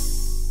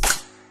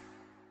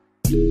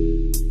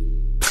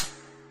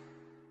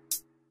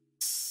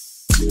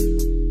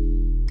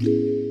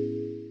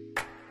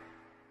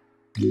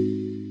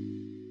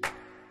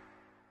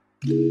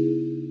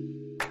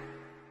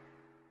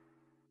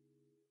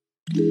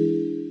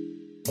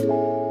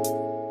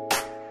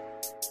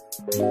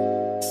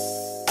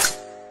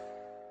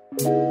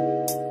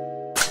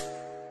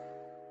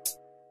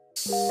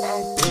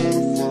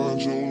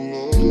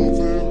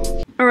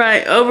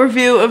 Alright,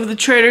 overview of the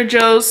Trader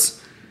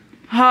Joe's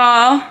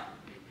haul.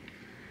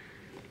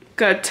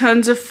 Got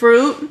tons of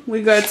fruit.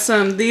 We got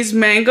some, these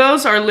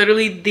mangoes are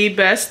literally the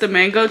best, the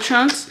mango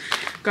chunks.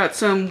 Got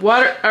some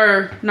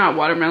not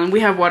watermelon.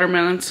 We have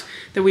watermelons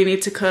that we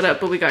need to cut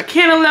up, but we got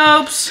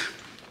cantaloupes,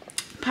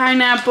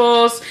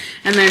 pineapples,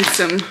 and then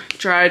some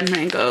dried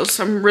mangoes.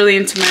 I'm really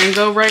into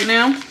mango right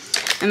now.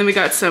 And then we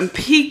got some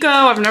pico.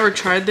 I've never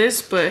tried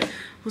this, but I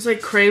was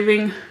like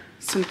craving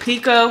some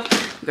pico.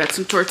 We got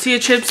some tortilla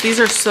chips. These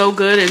are so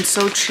good and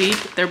so cheap.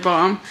 They're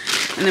bomb.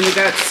 And then we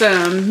got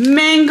some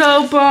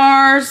mango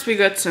bars. We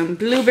got some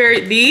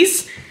blueberry.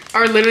 These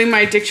are literally my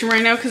addiction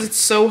right now because it's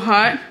so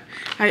hot.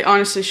 I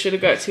honestly should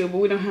have got 2, but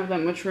we don't have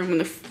that much room in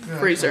the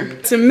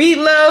freezer. Some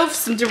meatloaf,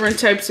 some different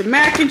types of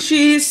mac and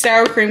cheese,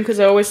 sour cream, because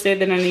I always say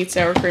that I need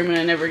sour cream and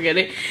I never get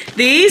it.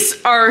 These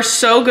are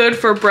so good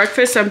for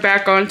breakfast. I'm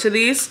back onto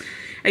these.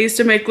 I used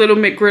to make little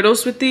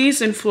McGriddles with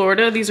these in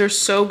Florida. These are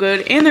so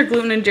good, and they're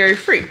gluten and dairy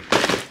free.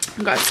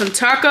 I've got some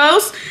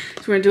tacos.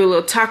 So we're gonna do a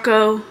little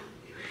taco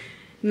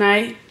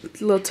night,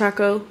 a little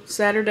taco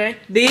Saturday.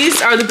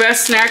 These are the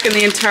best snack in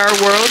the entire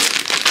world.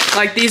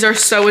 Like, these are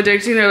so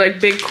addicting. They're like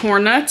big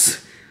corn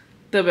nuts.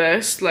 The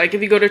best. Like,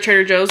 if you go to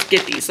Trader Joe's,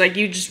 get these. Like,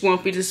 you just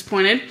won't be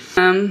disappointed.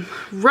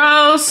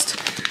 Roast,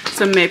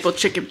 some maple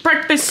chicken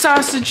breakfast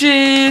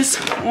sausages,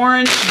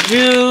 orange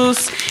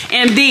juice,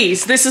 and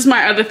these. This is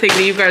my other thing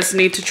that you guys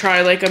need to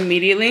try like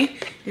immediately.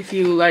 If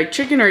you like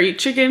chicken or eat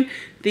chicken,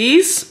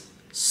 these,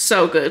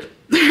 so good.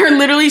 They're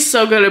literally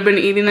so good. I've been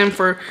eating them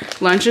for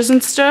lunches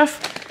and stuff.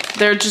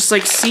 They're just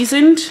like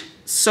seasoned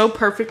so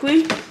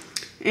perfectly.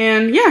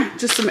 And yeah,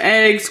 just some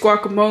eggs,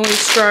 guacamole,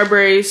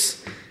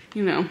 strawberries,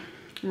 you know,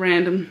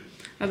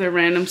 other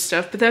random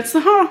stuff. But that's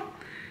the haul.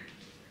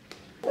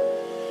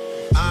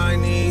 I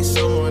need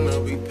someone to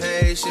be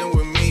patient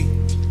with me.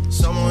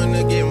 Someone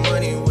to get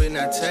money when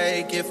I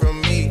take it from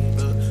me.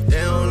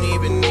 They don't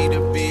even need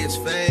to be as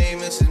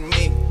famous as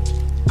me.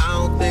 I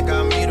don't think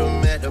I'm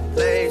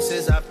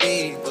places I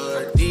feed,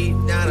 but deep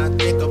down I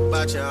think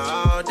about you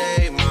all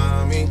day,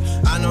 mommy.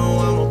 I know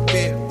I'm a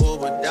pit bull,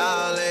 but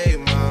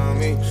darling,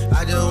 mommy,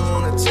 I just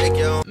wanna take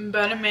you on. I'm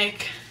about to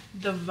make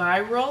the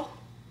viral.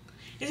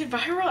 Is it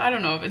viral? I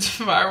don't know if it's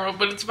viral,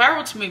 but it's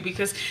viral to me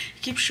because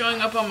it keeps showing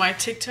up on my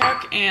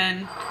TikTok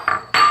and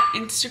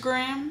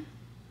Instagram,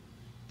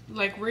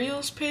 like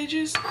Reels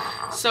pages.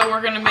 So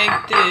we're gonna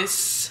make this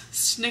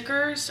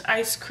Snickers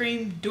ice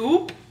cream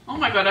dupe. Oh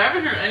my god, I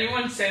haven't heard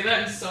anyone say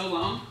that in so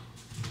long.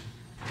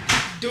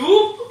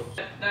 Dupe?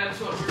 That's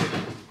what we're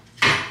doing.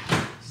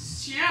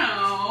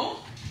 So,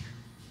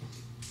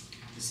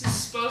 this is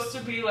supposed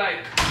to be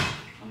like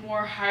a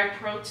more high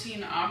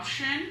protein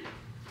option.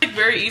 Like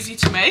very easy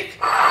to make.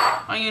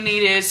 All you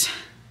need is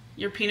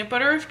your peanut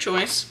butter of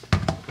choice,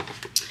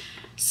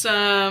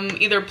 some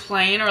either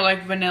plain or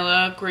like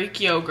vanilla Greek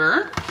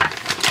yogurt,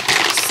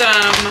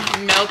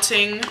 some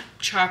melting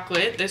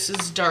chocolate. This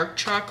is dark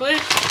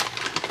chocolate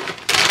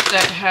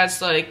that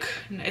has like,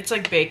 it's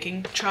like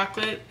baking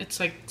chocolate. It's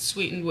like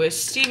sweetened with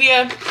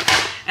stevia.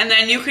 And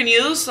then you can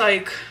use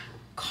like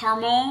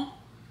caramel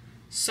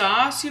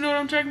sauce, you know what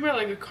I'm talking about?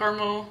 Like a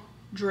caramel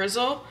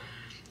drizzle.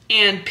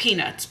 And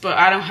peanuts, but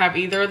I don't have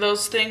either of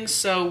those things,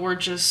 so we're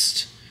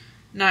just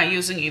not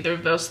using either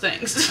of those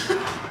things.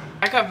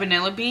 I got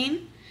vanilla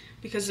bean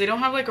because they don't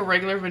have like a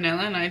regular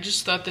vanilla, and I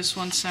just thought this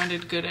one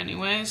sounded good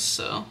anyways,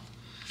 so.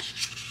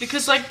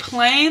 Because like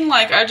plain,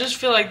 like I just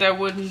feel like that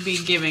wouldn't be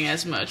giving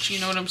as much,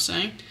 you know what I'm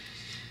saying?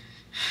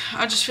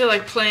 I just feel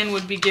like plain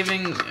would be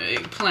giving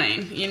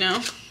plain, you know?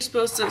 You're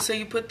supposed to, so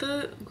you put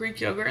the Greek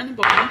yogurt in the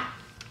bowl,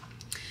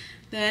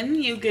 then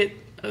you get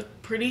a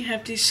pretty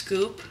hefty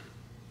scoop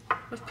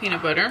of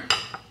peanut butter,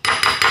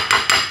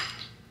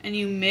 and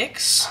you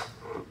mix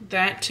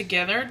that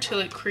together till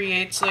it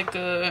creates like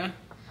a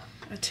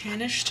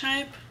tannish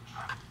type,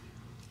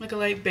 like a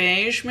light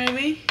beige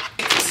maybe.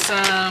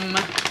 Some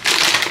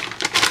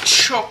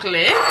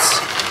chocolate.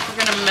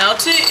 We're gonna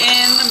melt it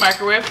in the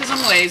microwave because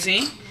I'm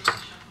lazy.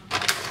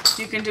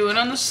 You can do it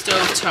on the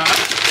stove top,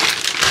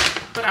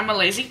 but I'm a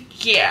lazy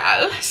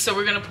gal, so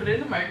we're gonna put it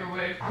in the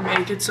microwave.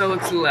 Make it so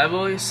it's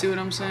level, you see what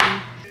I'm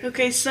saying?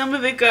 Okay, some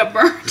of it got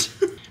burnt.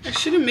 I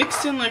should have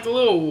mixed in like a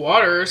little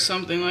water or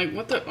something. Like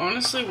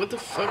honestly, what the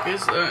fuck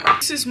is that?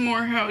 This is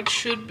more how it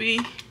should be.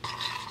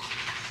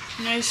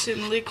 Nice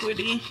and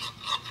liquidy.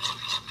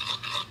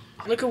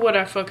 Look at what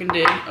I fucking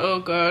did. Oh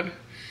god.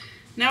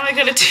 Now I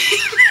gotta take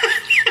that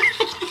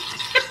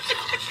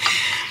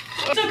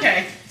out. It's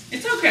okay.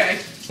 It's okay.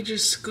 You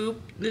just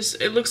scoop this.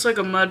 It looks like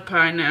a mud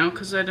pie now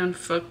because I done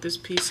fucked this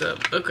piece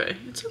up. Okay.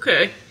 It's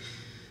okay.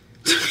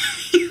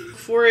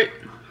 Before it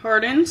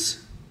hardens.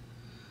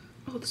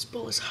 Oh, this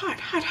bowl is hot,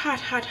 hot, hot,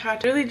 hot,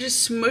 hot. Really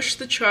just smush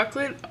the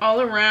chocolate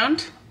all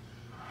around.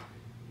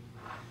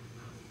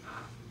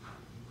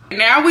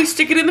 Now we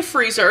stick it in the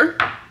freezer.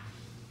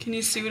 Can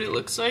you see what it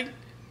looks like?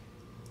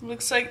 It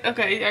looks like,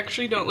 okay,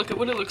 actually don't look at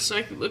what it looks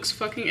like. It looks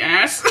fucking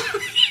ass.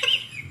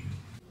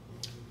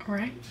 All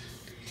right,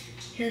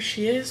 here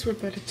she is. We're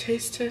about to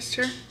taste test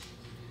her.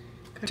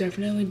 Could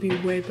definitely be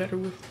way better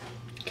with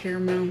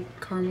caramel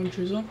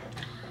drizzle.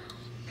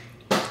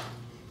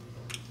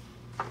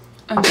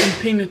 And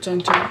some peanuts on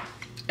top.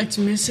 It's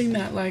missing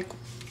that like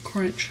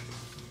crunch,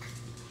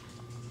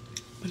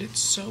 but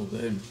it's so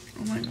good.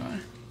 Oh my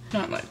god.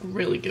 Not like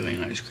really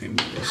giving ice cream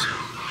noodles,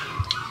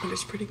 but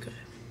it's pretty good.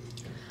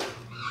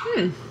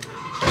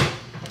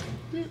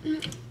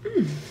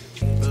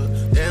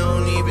 They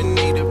don't even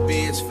need to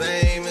be as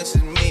famous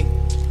as me.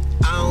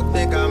 I don't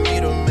think I meet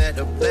them at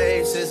the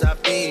places I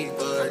feed,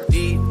 but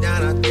deep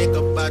down I think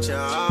about you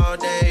all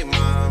day.